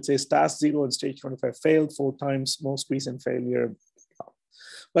error. So it says task 0 and stage 25 failed 4 times, most recent failure.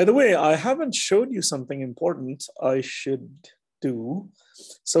 By the way, I haven't showed you something important I should do.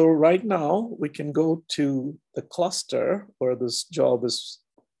 So right now we can go to the cluster where this job is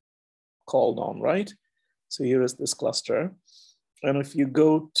called on, right? So here is this cluster. And if you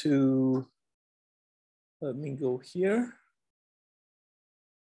go to, let me go here.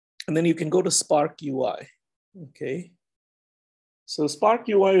 And then you can go to Spark UI, okay? So Spark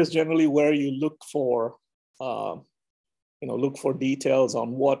UI is generally where you look for, look for details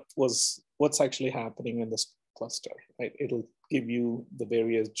on what's actually happening in this cluster, right? It'll give you the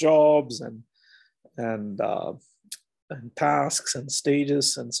various jobs and tasks and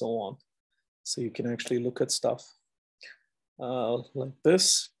stages and so on. So you can actually look at stuff like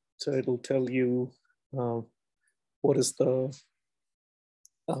this. So it'll tell you what is the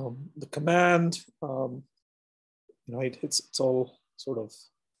command. Right? It's all sort of,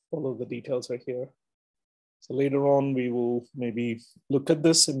 all of the details are here. So later on, we will maybe look at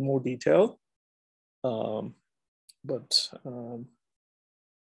this in more detail.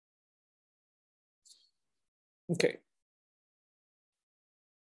 Okay.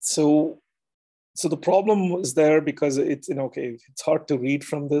 So the problem is there because it's, okay, it's hard to read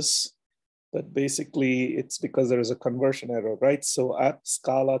from this, but basically it's because there is a conversion error, right? So at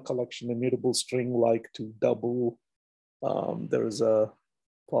Scala collection immutable string like to double, there is a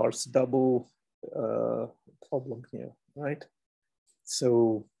parse double problem here, right?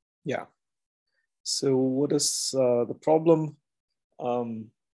 So yeah. So what is the problem?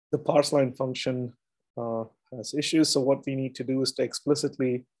 The parse line function has issues. So what we need to do is to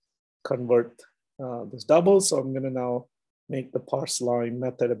explicitly convert this double. So I'm going to now make the parse line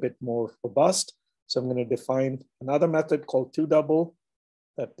method a bit more robust. So I'm going to define another method called toDouble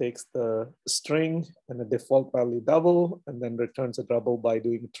that takes the string and the default value double and then returns a double by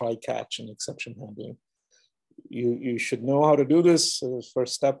doing try catch and exception handling. You should know how to do this. So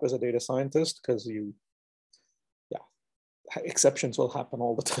first step as a data scientist, because exceptions will happen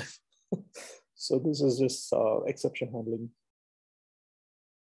all the time. So this is just exception handling.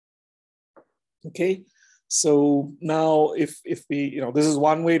 Okay, so now if we, this is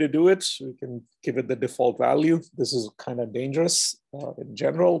one way to do it. We can give it the default value. This is kind of dangerous in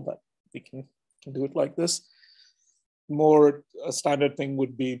general, but we can do it like this. More a standard thing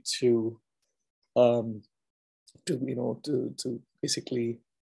would be to basically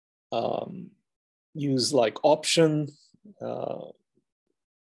use like option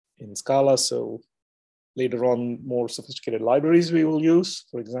in Scala. So later on, more sophisticated libraries we will use,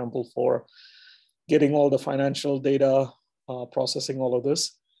 for example, for getting all the financial data, processing all of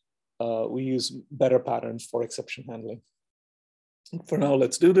this. We use better patterns for exception handling. For now,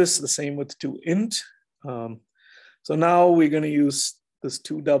 let's do this. The same with toInt. So now we're going to use this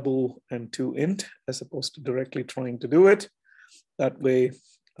toDouble and toInt as opposed to directly trying to do it. That way,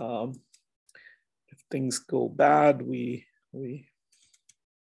 if things go bad,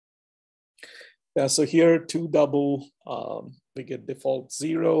 yeah, so here toDouble, we get default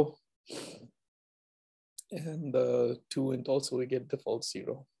 0. And toInt also we get default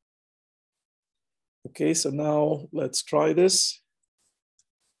 0. Okay, so now let's try this.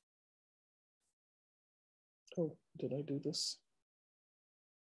 Oh, did I do this?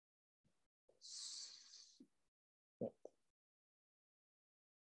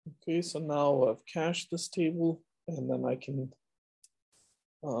 Okay, so now I've cached this table, and then I can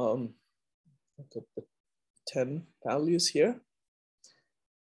look at the 10 values here.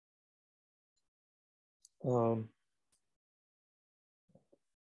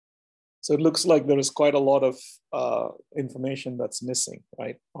 So it looks like there is quite a lot of information that's missing,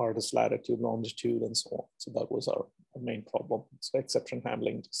 right? Artist latitude, longitude, and so on. So that was our main problem. So exception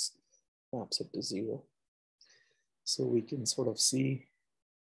handling just maps it to 0. So we can sort of see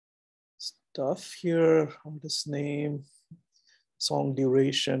stuff here, artist name, song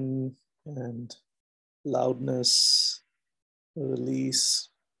duration, and loudness, release.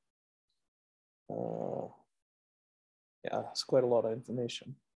 Yeah, it's quite a lot of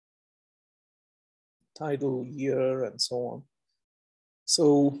information. Title, year, and so on.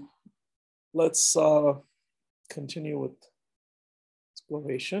 So let's continue with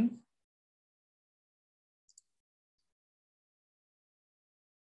exploration.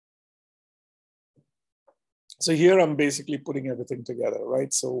 So here I'm basically putting everything together,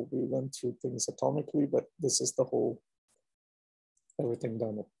 right? So we went through things atomically, but this is the whole, everything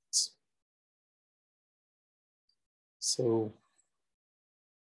done at once. So,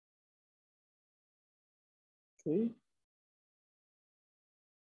 okay.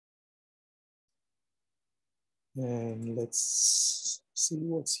 And let's see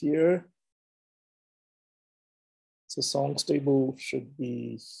what's here. So songs table should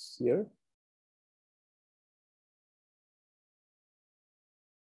be here.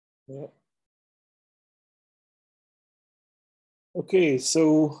 Yeah. Okay,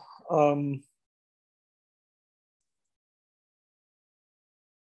 so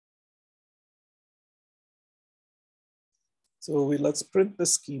let's print the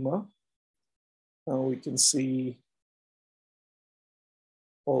schema. Now we can see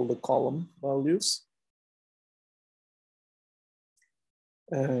all the column values.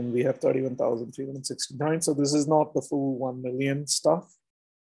 And we have 31,369. So this is not the full 1 million stuff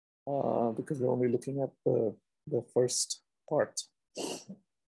because we're only looking at the first part.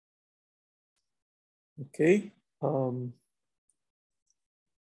 Okay. So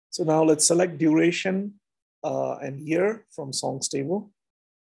now let's select duration and year from songs table.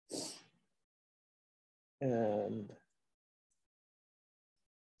 And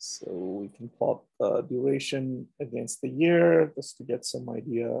so we can plot duration against the year just to get some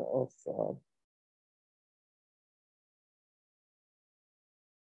idea of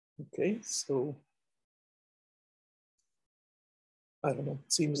okay, so I don't know,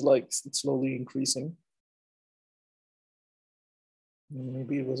 it seems like it's slowly increasing.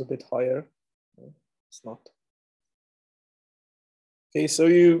 Maybe it was a bit higher. It's not. Okay, so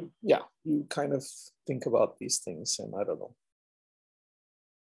you kind of think about these things, and I don't know.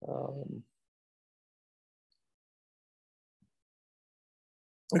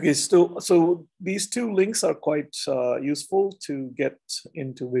 Okay, so these two links are quite useful to get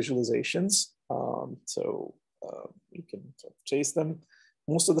into visualizations. You can sort of chase them.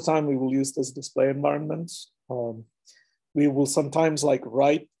 Most of the time we will use this display environment. We will sometimes like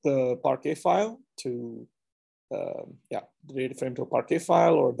write the Parquet file to, the data frame to a Parquet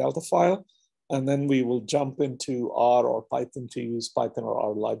file or a Delta file. And then we will jump into R or Python to use Python or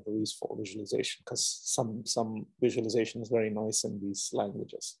R libraries for visualization, because some visualization is very nice in these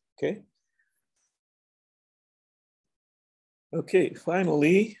languages, okay? Okay,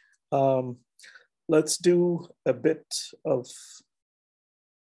 finally, let's do a bit of,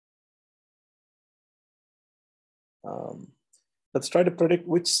 let's try to predict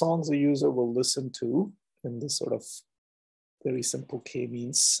which songs a user will listen to in this sort of very simple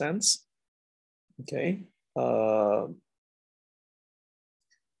k-means sense. Okay. So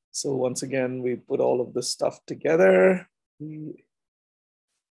once again, we put all of this stuff together. I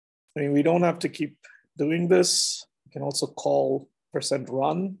mean, we don't have to keep doing this. You can also call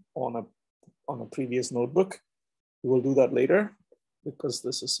 %run on on a previous notebook. We will do that later because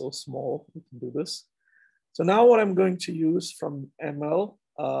this is so small, we can do this. So now what I'm going to use from ML,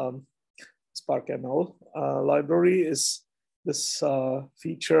 Spark ML library is this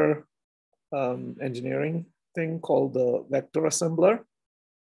feature engineering thing called the vector assembler.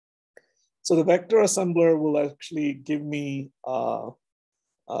 So the vector assembler will actually give me,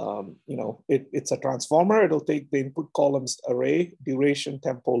 it's a transformer. It'll take the input columns array, duration,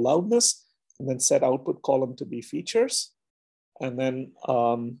 tempo, loudness, and then set output column to be features. And then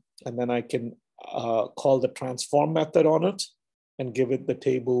I can call the transform method on it and give it the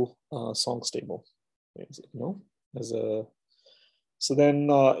table, songs table, so then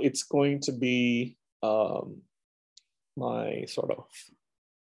it's going to be my sort of,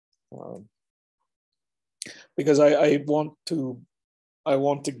 because I want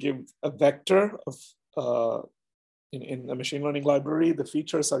to give a vector of, in the machine learning library, the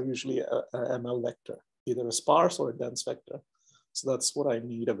features are usually a ML vector, either a sparse or a dense vector. So that's what I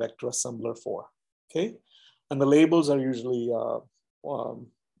need a vector assembler for, okay? And the labels are usually a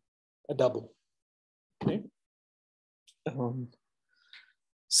double, okay?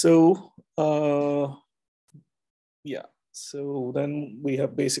 Yeah, so then we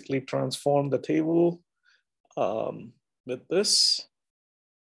have basically transformed the table with this.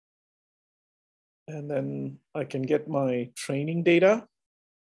 And then I can get my training data.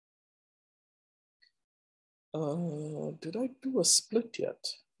 Did I do a split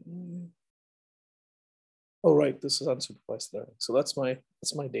yet? Oh, right, this is unsupervised learning. So that's my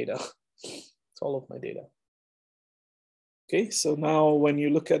data. It's all of my data. Okay, so now when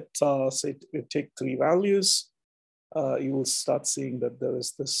you look at, say, you take 3 values, you will start seeing that there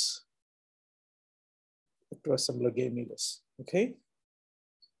is this vector assembler gave me this, okay?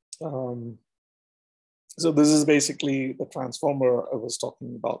 So this is basically the transformer I was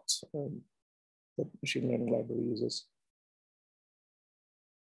talking about that machine learning library uses.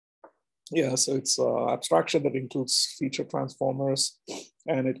 Yeah, so it's abstraction that includes feature transformers,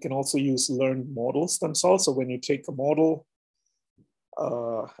 and it can also use learned models themselves. So when you take a model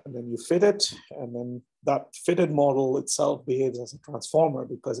and then you fit it, and then that fitted model itself behaves as a transformer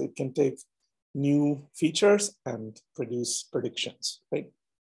because it can take new features and produce predictions, right?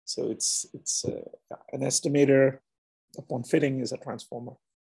 So it's an estimator upon fitting is a transformer.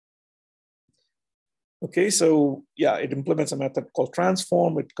 Okay, so yeah, it implements a method called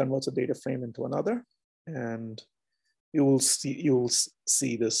transform. It converts a data frame into another, and you will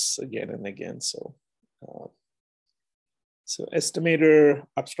see this again and again. So, so estimator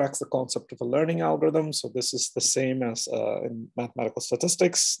abstracts the concept of a learning algorithm. So this is the same as in mathematical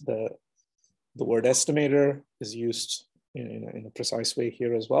statistics. The word estimator is used in a precise way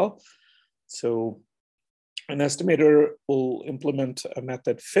here as well. So an estimator will implement a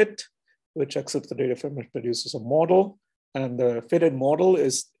method fit, which accepts the data frame and produces a model. And the fitted model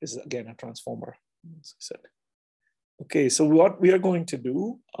is again a transformer, as I said. Okay, so what we are going to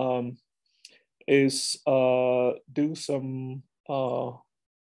do is do some, what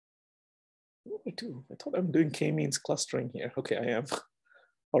do I do? I thought I'm doing k-means clustering here. Okay, I am.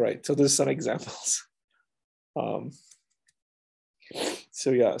 All right, so this is some examples.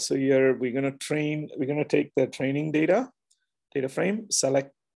 So yeah, so here we're gonna take the training data frame,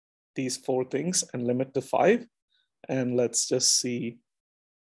 select these 4 things and limit to 5. And let's just see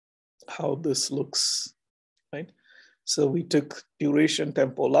how this looks, right? So we took duration,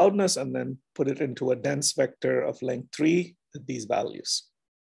 tempo, loudness, and then put it into a dense vector of length 3 with these values.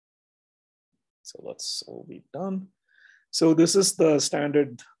 So that's all we've done. So this is the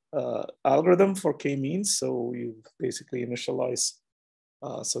standard algorithm for k-means. So you basically initialize,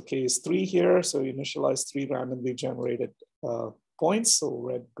 so k is 3 here. So you initialize 3 randomly generated points, so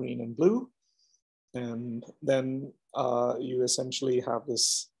red, green, and blue. And then you essentially have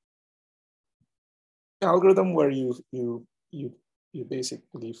this algorithm where you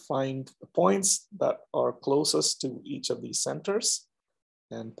basically find the points that are closest to each of these centers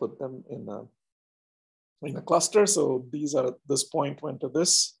and put them in a cluster. So this point went to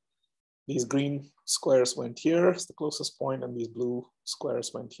this. These green squares went here as the closest point, and these blue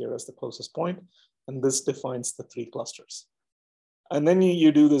squares went here as the closest point. And this defines the 3 clusters. And then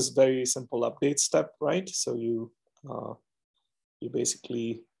you do this very simple update step, right? So you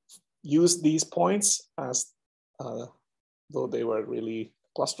basically use these points as though they were really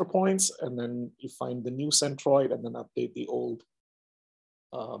cluster points, and then you find the new centroid and then update the old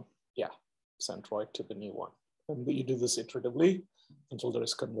centroid to the new one. And you do this iteratively until there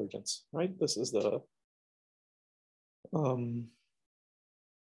is convergence, right? This is the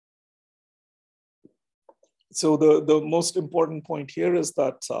so the most important point here is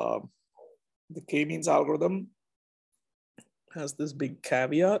that the k-means algorithm has this big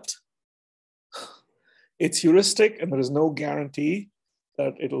caveat. It's heuristic, and there is no guarantee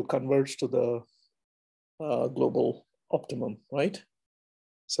that it'll converge to the global optimum, right?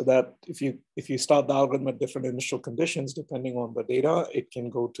 So that if you start the algorithm at different initial conditions, depending on the data, it can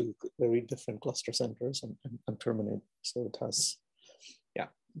go to very different cluster centers and terminate. So it has, yeah,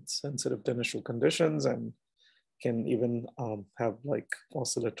 it's sensitive to initial conditions and can even have like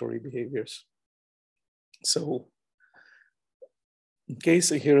oscillatory behaviors. So, okay,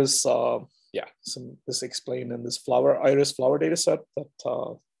 so here is this explained in this iris flower data set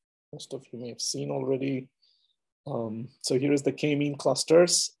that most of you may have seen already. So here is the k-mean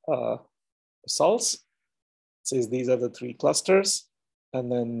clusters results. It says these are the 3 clusters,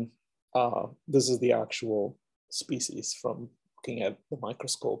 and then this is the actual species from looking at the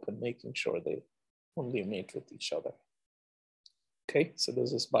microscope and making sure they only mate with each other. Okay, so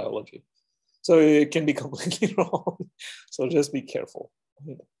this is biology. So it can be completely wrong. So just be careful.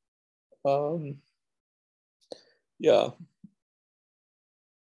 Yeah.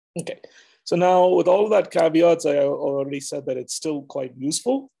 Okay. So now with all of that caveats, I already said that it's still quite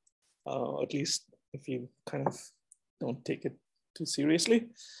useful, at least if you kind of don't take it too seriously.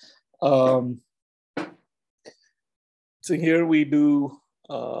 So here we do,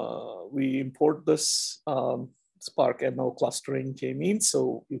 we import this Spark ML clustering k-means.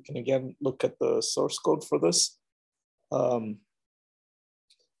 So you can again look at the source code for this. And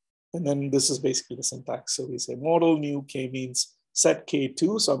then this is basically the syntax. So we say model new k-means set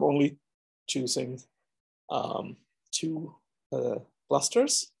k2. So I'm only choosing 2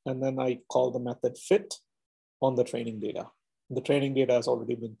 clusters, and then I call the method fit on the training data. The training data has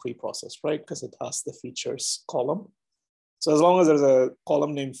already been pre-processed, right? Because it has the features column. So as long as there's a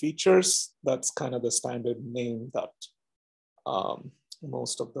column named features, that's kind of the standard name that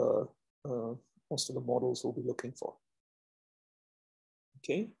most of the models will be looking for.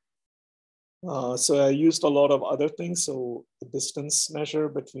 Okay. So I used a lot of other things. So the distance measure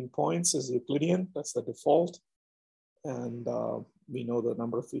between points is Euclidean. That's the default. And we know the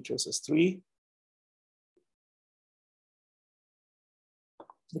number of features is 3.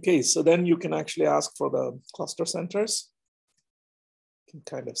 Okay, so then you can actually ask for the cluster centers. You can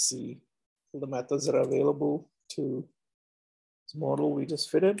kind of see the methods that are available to this model we just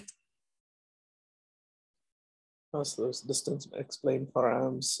fitted. So there's distance explain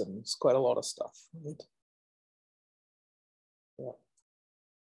params, and it's quite a lot of stuff, right? Yeah.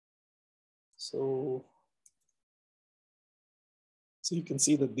 So you can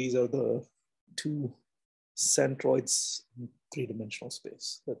see that these are the 2 centroids in 3-dimensional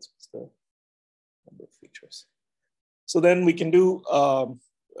space. That's the number of features. So then we can do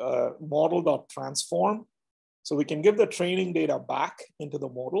model.transform. So we can give the training data back into the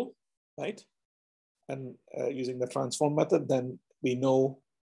model, right? And using the transform method, then we know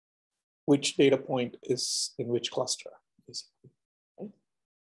which data point is in which cluster, basically. Right?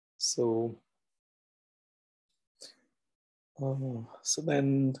 So, so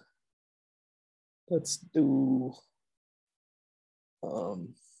then let's do,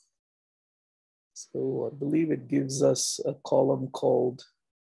 so I believe it gives us a column called,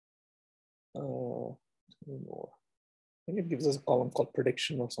 I think it gives us a column called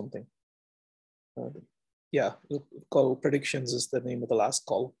prediction or something. Yeah, called predictions is the name of the last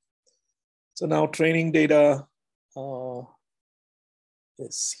column. So now training data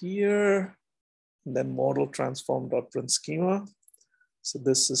is here, and then model transform.print schema. So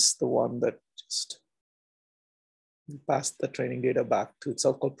this is the one that just passed the training data back to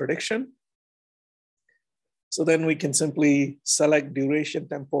itself, called prediction. So then we can simply select duration,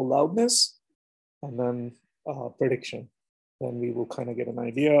 tempo, loudness, and then prediction. Then we will kind of get an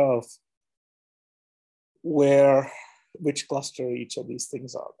idea of which cluster each of these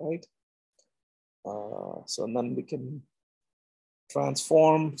things are, right? So then we can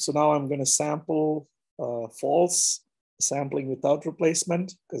transform. So now I'm going to sample false, sampling without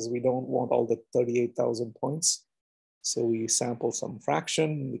replacement, because we don't want all the 38,000 points. So we sample some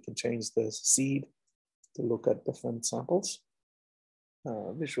fraction. We can change the seed to look at different samples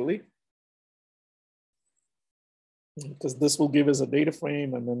visually, because this will give us a data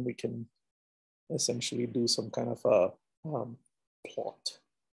frame, and then we can essentially do some kind of a plot.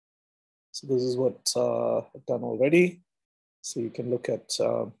 So this is what I've done already. So you can look at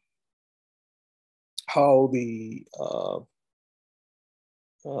how the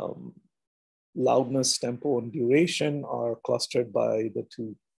loudness, tempo, and duration are clustered by the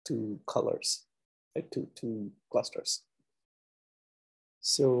two colors, right? Two clusters.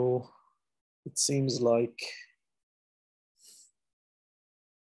 So it seems like,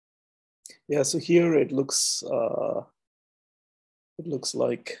 Yeah, so here it looks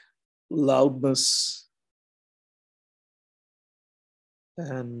like loudness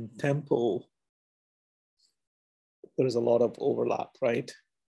and tempo. There's a lot of overlap, right?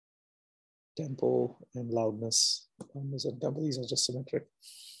 Tempo and loudness and tempo, these are just symmetric.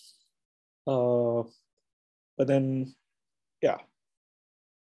 But then, yeah,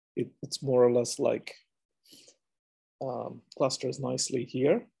 it's more or less like clusters nicely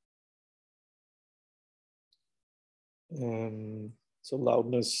here. And so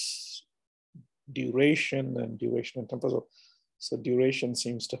loudness, duration and tempo. So duration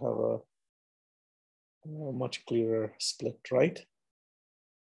seems to have a much clearer split, right?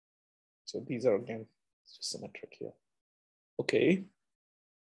 So these are, again, it's just symmetric here. Okay.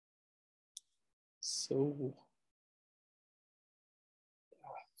 So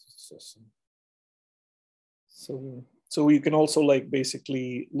you can also like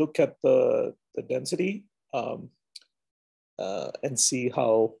basically look at the density and see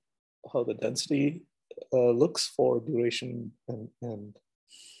how the density looks for duration and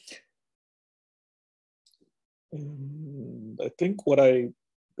I think what I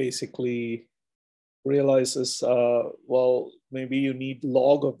basically realize is, well, maybe you need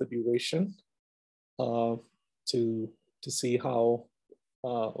log of the duration to see how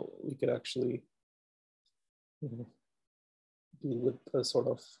we could actually deal with the sort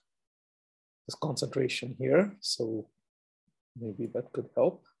of this concentration here. So maybe that could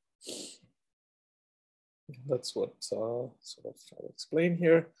help. That's what sort of try to explain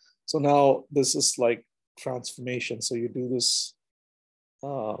here. So now this is like transformation. So you do this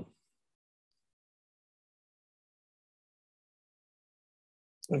and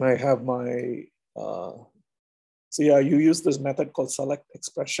I have my so yeah, you use this method called select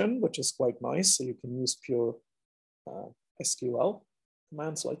expression, which is quite nice. So you can use pure SQL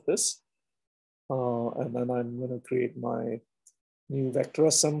commands like this. And then I'm going to create my new vector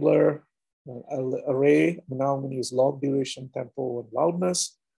assembler array. Now I'm going to use log duration, tempo, and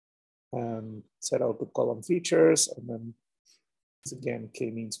loudness, and set out the column features. And then again,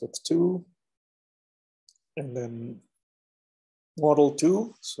 k-means with 2. And then model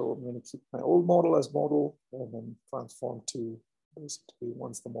 2. So I'm going to keep my old model as model and then transform to basically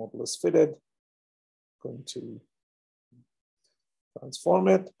once the model is fitted, I'm going to transform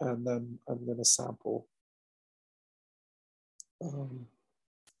it, and then I'm going to sample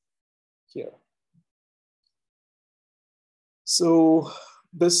here. So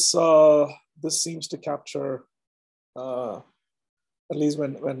this this seems to capture at least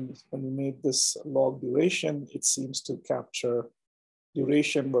when we made this log duration, it seems to capture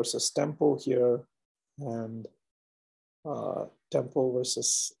duration versus tempo here, and tempo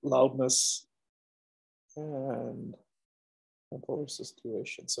versus loudness, and tempo versus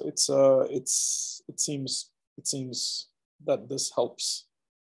duration. So it seems that this helps.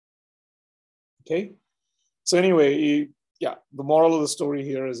 Okay. So anyway, yeah, the moral of the story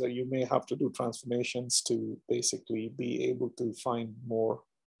here is that you may have to do transformations to basically be able to find more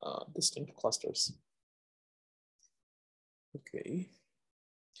distinct clusters. Okay.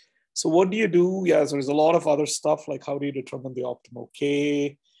 So what do you do? Yeah, so there's a lot of other stuff, like how do you determine the optimal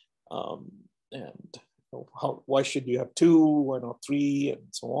K, and why should you have 2, why not 3, and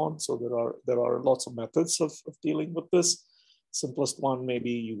so on. So there are lots of methods of dealing with this. Simplest one,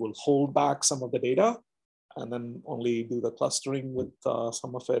 maybe you will hold back some of the data and then only do the clustering with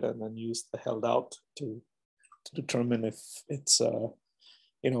some of it, and then use the held out to determine if it's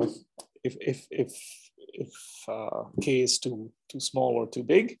if K is too small or too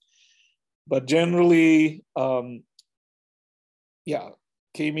big. But generally, yeah,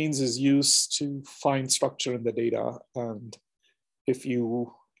 k-means is used to find structure in the data, and if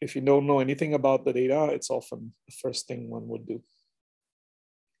you don't know anything about the data, it's often the first thing one would do.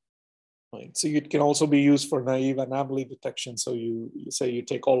 Right. So it can also be used for naive anomaly detection. So you say you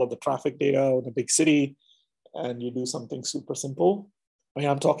take all of the traffic data in a big city and you do something super simple. I mean,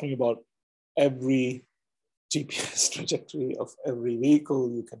 I'm talking about every GPS trajectory of every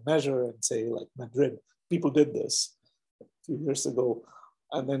vehicle you can measure and say, like Madrid, people did this a few years ago.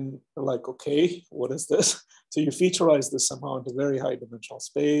 And then you're like, okay, what is this? So you featureize this somehow into very high dimensional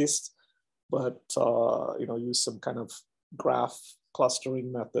space, but use some kind of graph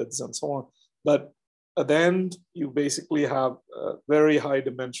clustering methods and so on. But at the end, you basically have a very high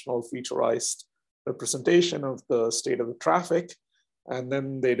dimensional featureized representation of the state of the traffic. And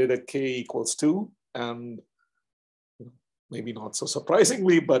then they did a K equals 2. And maybe not so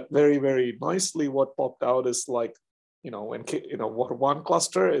surprisingly, but very, very nicely, what popped out is like, when one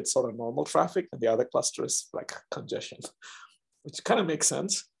cluster, it's sort of normal traffic, and the other cluster is like congestion, which kind of makes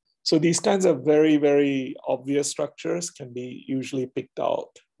sense. So these kinds of very, very obvious structures can be usually picked out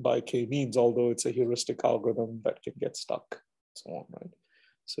by k-means, although it's a heuristic algorithm that can get stuck, so on, right?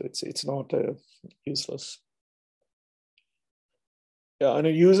 So it's not useless. Yeah, and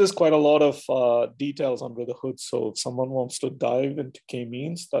it uses quite a lot of details under the hood. So if someone wants to dive into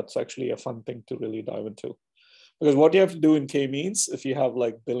k-means, that's actually a fun thing to really dive into. Because what you have to do in k-means, if you have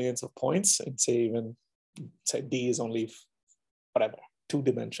like billions of points, and say D is only whatever, 2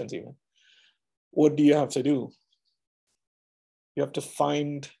 dimensions even, what do you have to do? You have to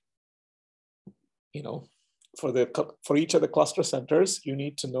find, for each of the cluster centers, you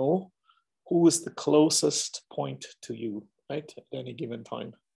need to know who is the closest point to you, right, at any given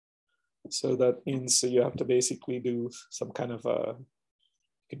time. So that means you have to basically do some kind of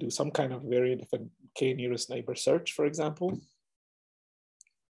very different k nearest neighbor search, for example,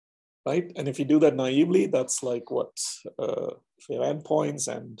 right? And if you do that naively, that's like what, if you have endpoints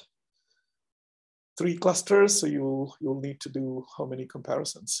and 3 clusters, so you'll need to do how many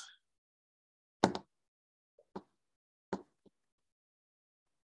comparisons?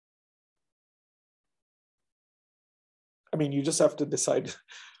 I mean, you just have to decide,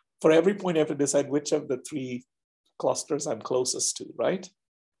 for every point, you have to decide which of the 3 clusters I'm closest to, right?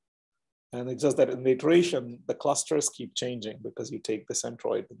 And it's just that in the iteration, the clusters keep changing because you take the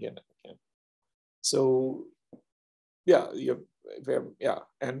centroid again and again. So yeah, you have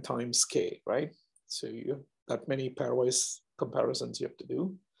n times k, right? So you have that many pairwise comparisons you have to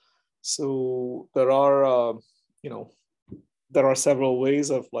do. So there are, there are several ways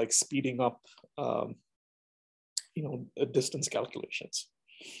of like speeding up, distance calculations.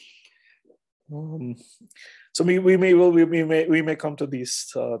 So we may come to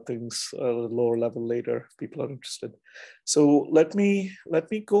these things at a lower level later if people are interested. So let me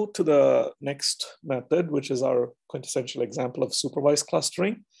go to the next method, which is our quintessential example of supervised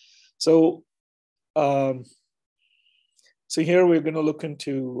clustering. So so here we're going to look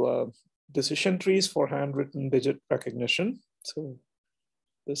into decision trees for handwritten digit recognition. So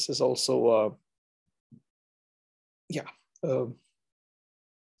this is also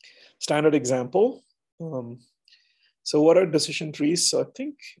standard example. So what are decision trees? So I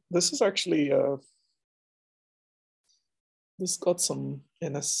think this is actually, this got some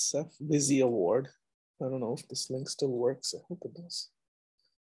NSF Busy Award. I don't know if this link still works. I hope it does.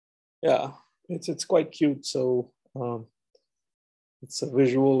 Yeah, it's quite cute. So it's a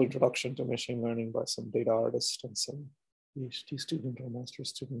visual introduction to machine learning by some data artist and some PhD student or master's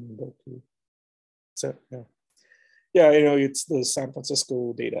student in Berkeley. So yeah, it's the San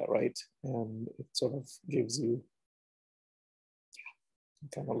Francisco data, right? And it sort of gives you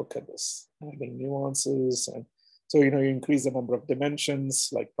kind of look at this, adding nuances. And so, you increase the number of dimensions,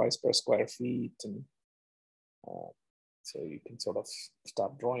 like price per square feet. And so you can sort of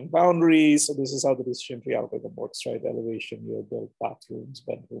start drawing boundaries. So this is how the decision tree algorithm works, right? Elevation, year built, bathrooms,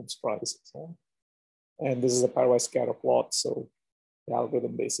 bedrooms, price, and so on. And this is a pairwise scatter plot. So the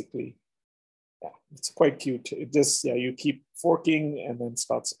algorithm basically, it's quite cute. It just, you keep forking and then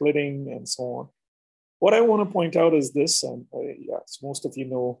start splitting and so on. What I want to point out is this, and yes, most of you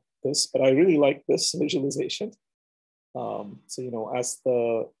know this, but I really like this visualization. So as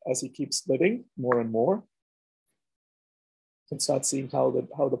you keep splitting more and more, you can start seeing how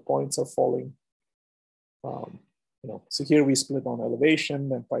the points are falling. So here we split on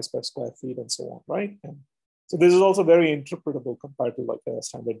elevation and price per square feet and so on, right? And so this is also very interpretable compared to like a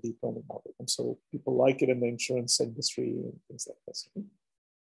standard deep learning algorithm. So people like it in the insurance industry and things like this. Right?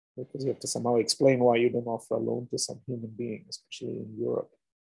 Because you have to somehow explain why you don't offer a loan to some human being, especially in Europe.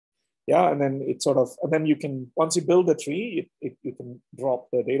 Yeah, and then and then you can, once you build the tree, you can drop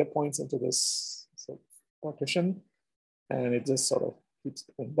the data points into this sort of partition, and it just sort of keeps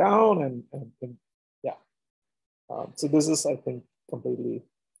going down and yeah. So this is, I think, completely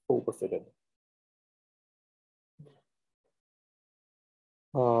overfitted.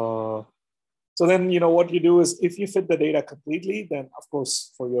 So then, what you do is if you fit the data completely, then of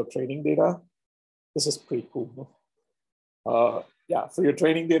course, for your training data, this is pretty cool. For your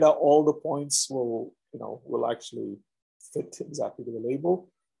training data, all the points will actually fit exactly to the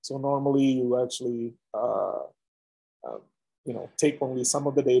label. So normally you actually, take only some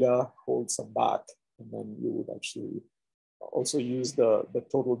of the data, hold some back, and then you would actually also use the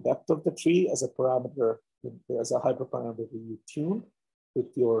total depth of the tree as a parameter, as a hyperparameter you tune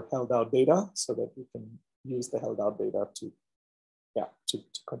with your held out data so that you can use the held out data to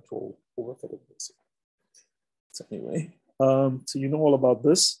control overfitting basically. So anyway, so you know all about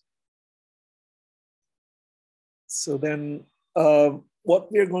this. So then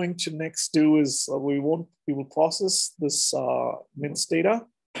what we're going to next do is we will process this MINS data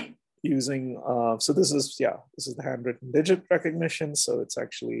using, so this is the handwritten digit recognition. So it's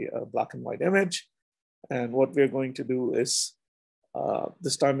actually a black and white image. And what we're going to do is,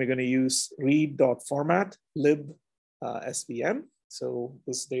 this time we're going to use read.format lib SVM. So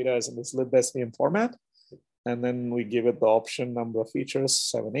this data is in this lib SVM format. And then we give it the option number of features,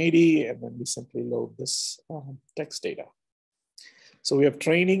 780, and then we simply load this text data. So we have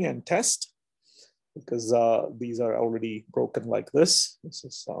training and test, because these are already broken like this. This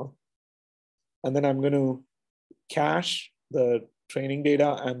is, and then I'm going to cache the training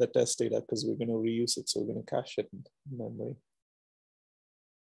data and the test data, because we're going to reuse it. So we're going to cache it in memory.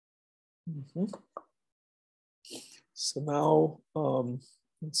 So now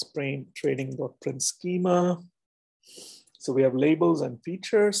it's training.print schema. So we have labels and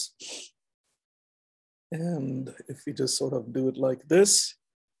features. And if we just sort of do it like this,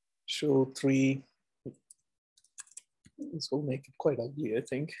 show 3, this will make it quite ugly, I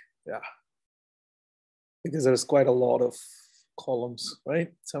think. Yeah. Because there's quite a lot of columns,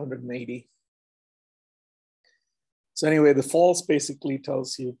 right? 780. So anyway, the false basically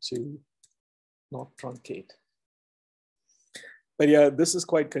tells you to not truncate. But yeah, this is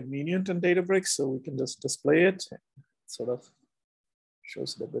quite convenient in Databricks, so we can just display it. It sort of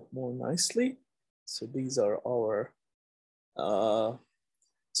shows it a bit more nicely. So these are our,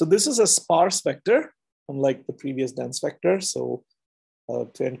 so this is a sparse vector, unlike the previous dense vector. So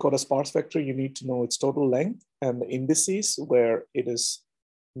to encode a sparse vector, you need to know its total length and the indices where it is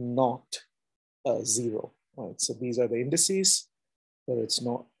not 0. Right? So these are the indices where it's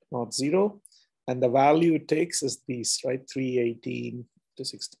not 0. And the value it takes is these, right? 318 to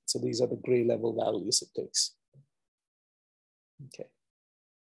 16. So these are the gray level values it takes. Okay.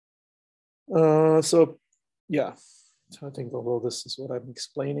 So yeah, so I think although this is what I'm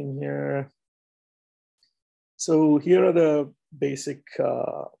explaining here. So here are the basic,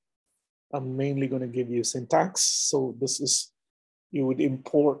 I'm mainly going to give you syntax. So this is, you would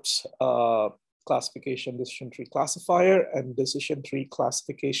import classification decision tree classifier and decision tree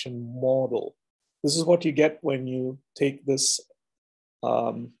classification model. This is what you get when you take this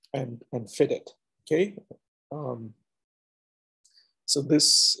and fit it, okay? So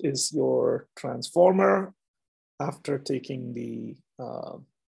this is your transformer after taking the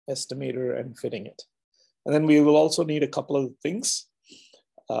estimator and fitting it. And then we will also need a couple of things.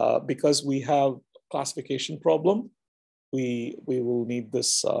 Because we have classification problem, we will need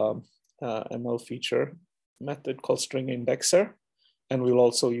this ML feature method called string indexer. And we'll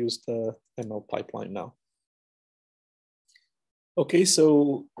also use the ML pipeline now. Okay,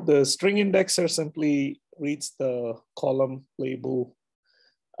 so the string indexer simply reads the column label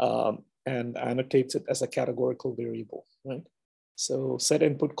and annotates it as a categorical variable, right? So set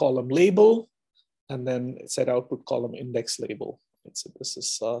input column label, and then set output column index label. Right? So this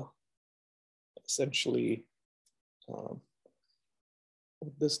is essentially what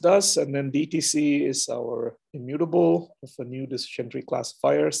this does. And then DTC is our immutable of a new decision tree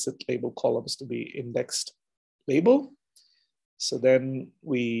classifier, set label columns to be indexed label. So then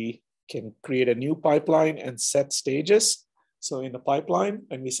we can create a new pipeline and set stages. So in the pipeline,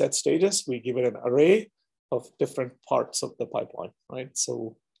 when we set stages, we give it an array of different parts of the pipeline, right?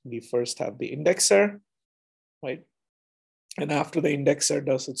 So we first have the indexer, right? And after the indexer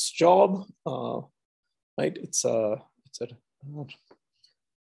does its job, right? It's a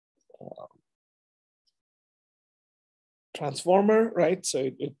transformer, right?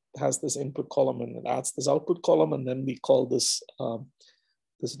 So it has this input column and it adds this output column, and then we call this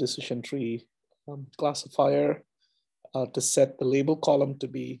this decision tree classifier to set the label column to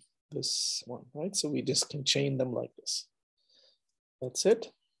be this one, right? So we just can chain them like this. That's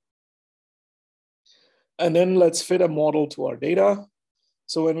it. And then let's fit a model to our data.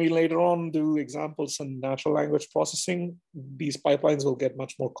 So when we later on do examples in natural language processing, these pipelines will get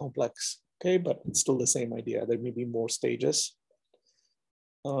much more complex, okay? But it's still the same idea. There may be more stages.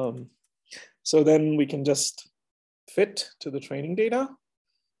 So then we can just fit to the training data,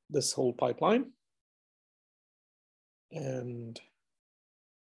 this whole pipeline. And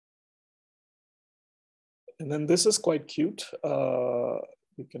then this is quite cute.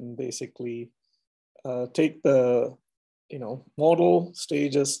 You can basically take the model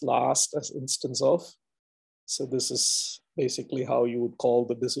stages last as instance of. So this is basically how you would call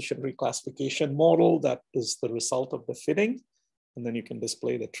the decision reclassification model. That is the result of the fitting. And then you can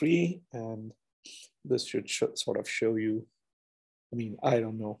display the tree, and this should sort of show you, I mean, I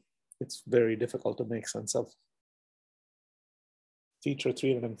don't know. It's very difficult to make sense of. Feature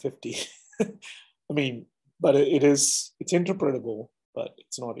 350. I mean, but it's interpretable, but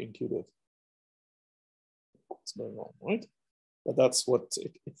it's not intuitive. What's going on, right? but that's what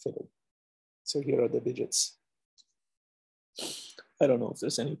it fitted. So here are the digits. I don't know if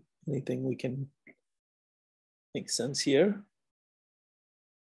there's anything we can make sense here.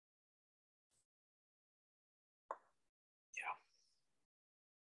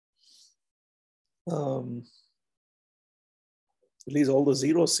 Yeah. At least all the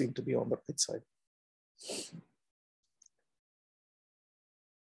zeros seem to be on the right side.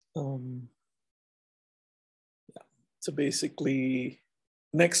 Yeah. So basically,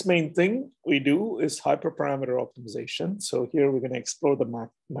 next main thing we do is hyperparameter optimization. So here we're going to explore the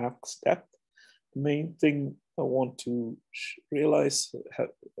max depth. The main thing I want you to realize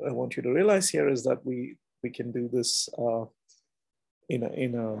here is that we can do this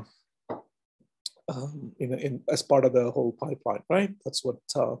as part of the whole pipeline, right? That's what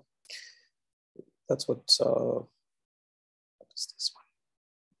what is this one?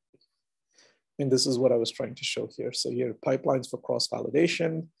 And this is what I was trying to show here. So here, pipelines for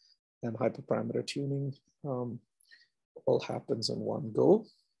cross-validation and hyperparameter tuning all happens in one go.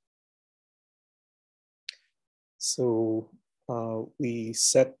 So we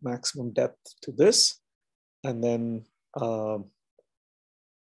set maximum depth to this, and then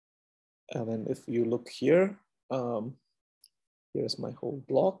if you look here, here's my whole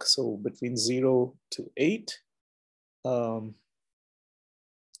block. So between 0 to 8,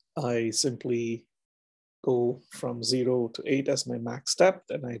 I simply go from 0 to 8 as my max depth,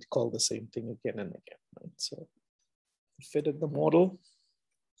 and I call the same thing again and again. Right? So I fitted the model.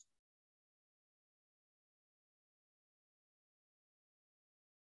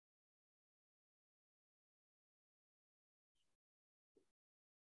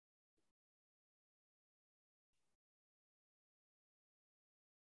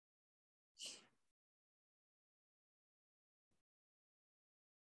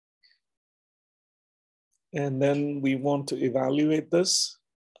 And then we want to evaluate this.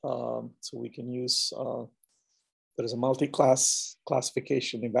 So we can use, there's a multi-class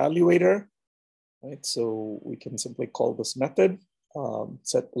classification evaluator, right? So we can simply call this method,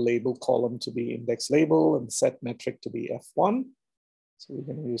 set the label column to be index label and set metric to be F1. So we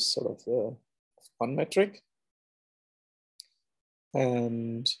can use sort of the F1 metric.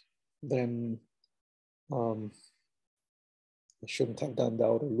 And then I shouldn't have done the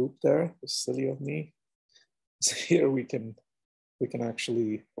outer loop there. It's silly of me. So here we can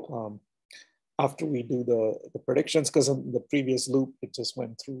actually, after we do the predictions, because in the previous loop, it just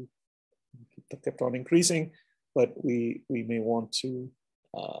went through, it kept on increasing, but we may want to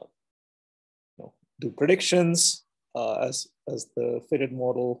do predictions as the fitted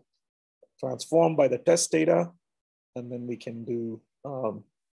model transformed by the test data, and then we can do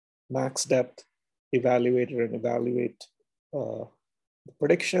max depth evaluator and evaluate the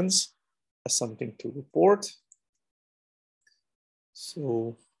predictions as something to report.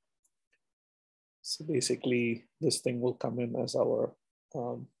 So basically, this thing will come in as our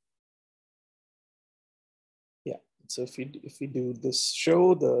So if we do this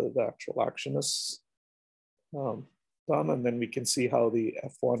show, the actual action is done, and then we can see how the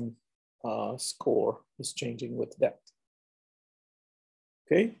F1 score is changing with depth.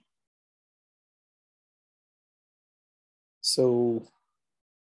 Okay. So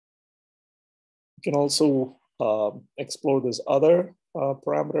you can also explore this other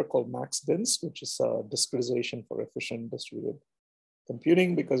parameter called max bins, which is discretization for efficient distributed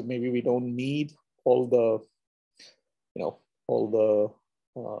computing, because maybe we don't need all the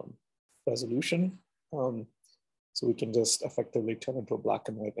resolution. So we can just effectively turn into a black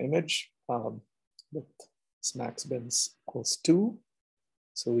and white image with max bins equals 2.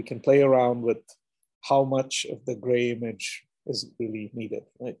 So we can play around with how much of the gray image is really needed,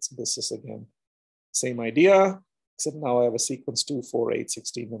 right? So this is, again, same idea, except now I have a sequence 2, 4, 8,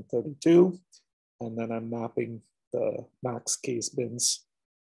 16, and 32. And then I'm mapping the max case bins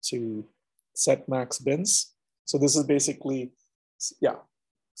to set max bins. So this is basically,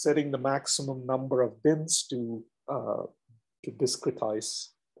 setting the maximum number of bins to discretize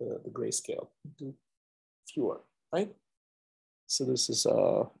the grayscale into fewer, right? So this is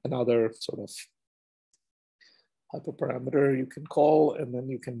another sort of hyperparameter you can call, and then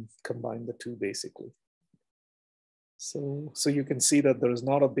you can combine the two basically. So you can see that there is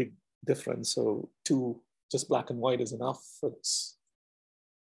not a big difference. So 2, just black and white is enough. It's,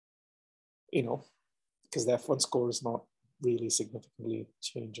 because the F1 score is not really significantly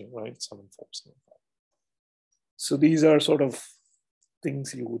changing, right? 7.475. So these are sort of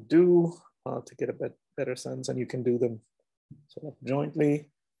things you would do to get a better sense, and you can do them sort of jointly.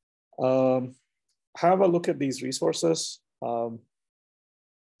 Have a look at these resources.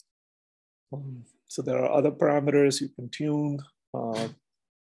 So there are other parameters you can tune. You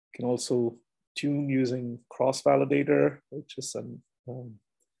can also tune using cross-validator, which is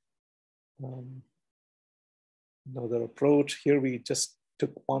another approach. Here we just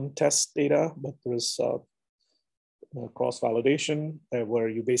took one test data, but there's cross-validation where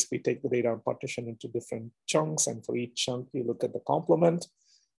you basically take the data and partition into different chunks, and for each chunk you look at the complement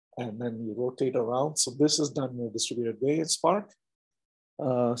and then you rotate around. So this is done in a distributed way in Spark.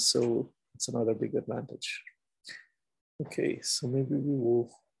 So it's another big advantage. Okay, so maybe we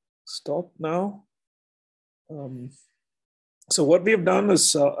will stop now. So what we have done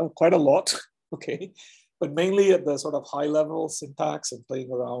is quite a lot, okay, but mainly at the sort of high level syntax and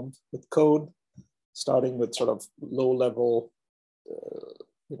playing around with code, starting with sort of low level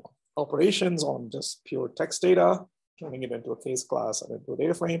operations on just pure text data, turning it into a case class and into a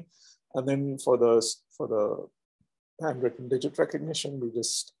data frame. And then for the handwritten digit recognition, we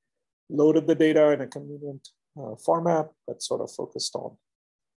just loaded the data in a convenient format that sort of focused on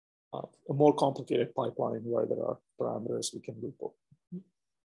a more complicated pipeline where there are parameters we can loop over.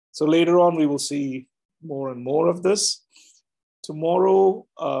 So later on, we will see more and more of this. Tomorrow,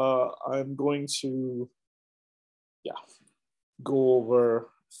 I'm going to go over a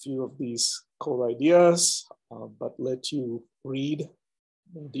few of these core ideas, but let you read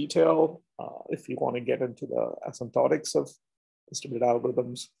in detail if you want to get into the asymptotics of distributed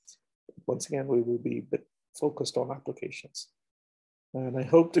algorithms. Once again, we will be a bit focused on applications. And I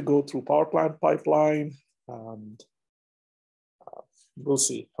hope to go through power plant pipeline, and we'll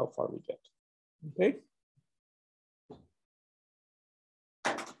see how far we get. Okay.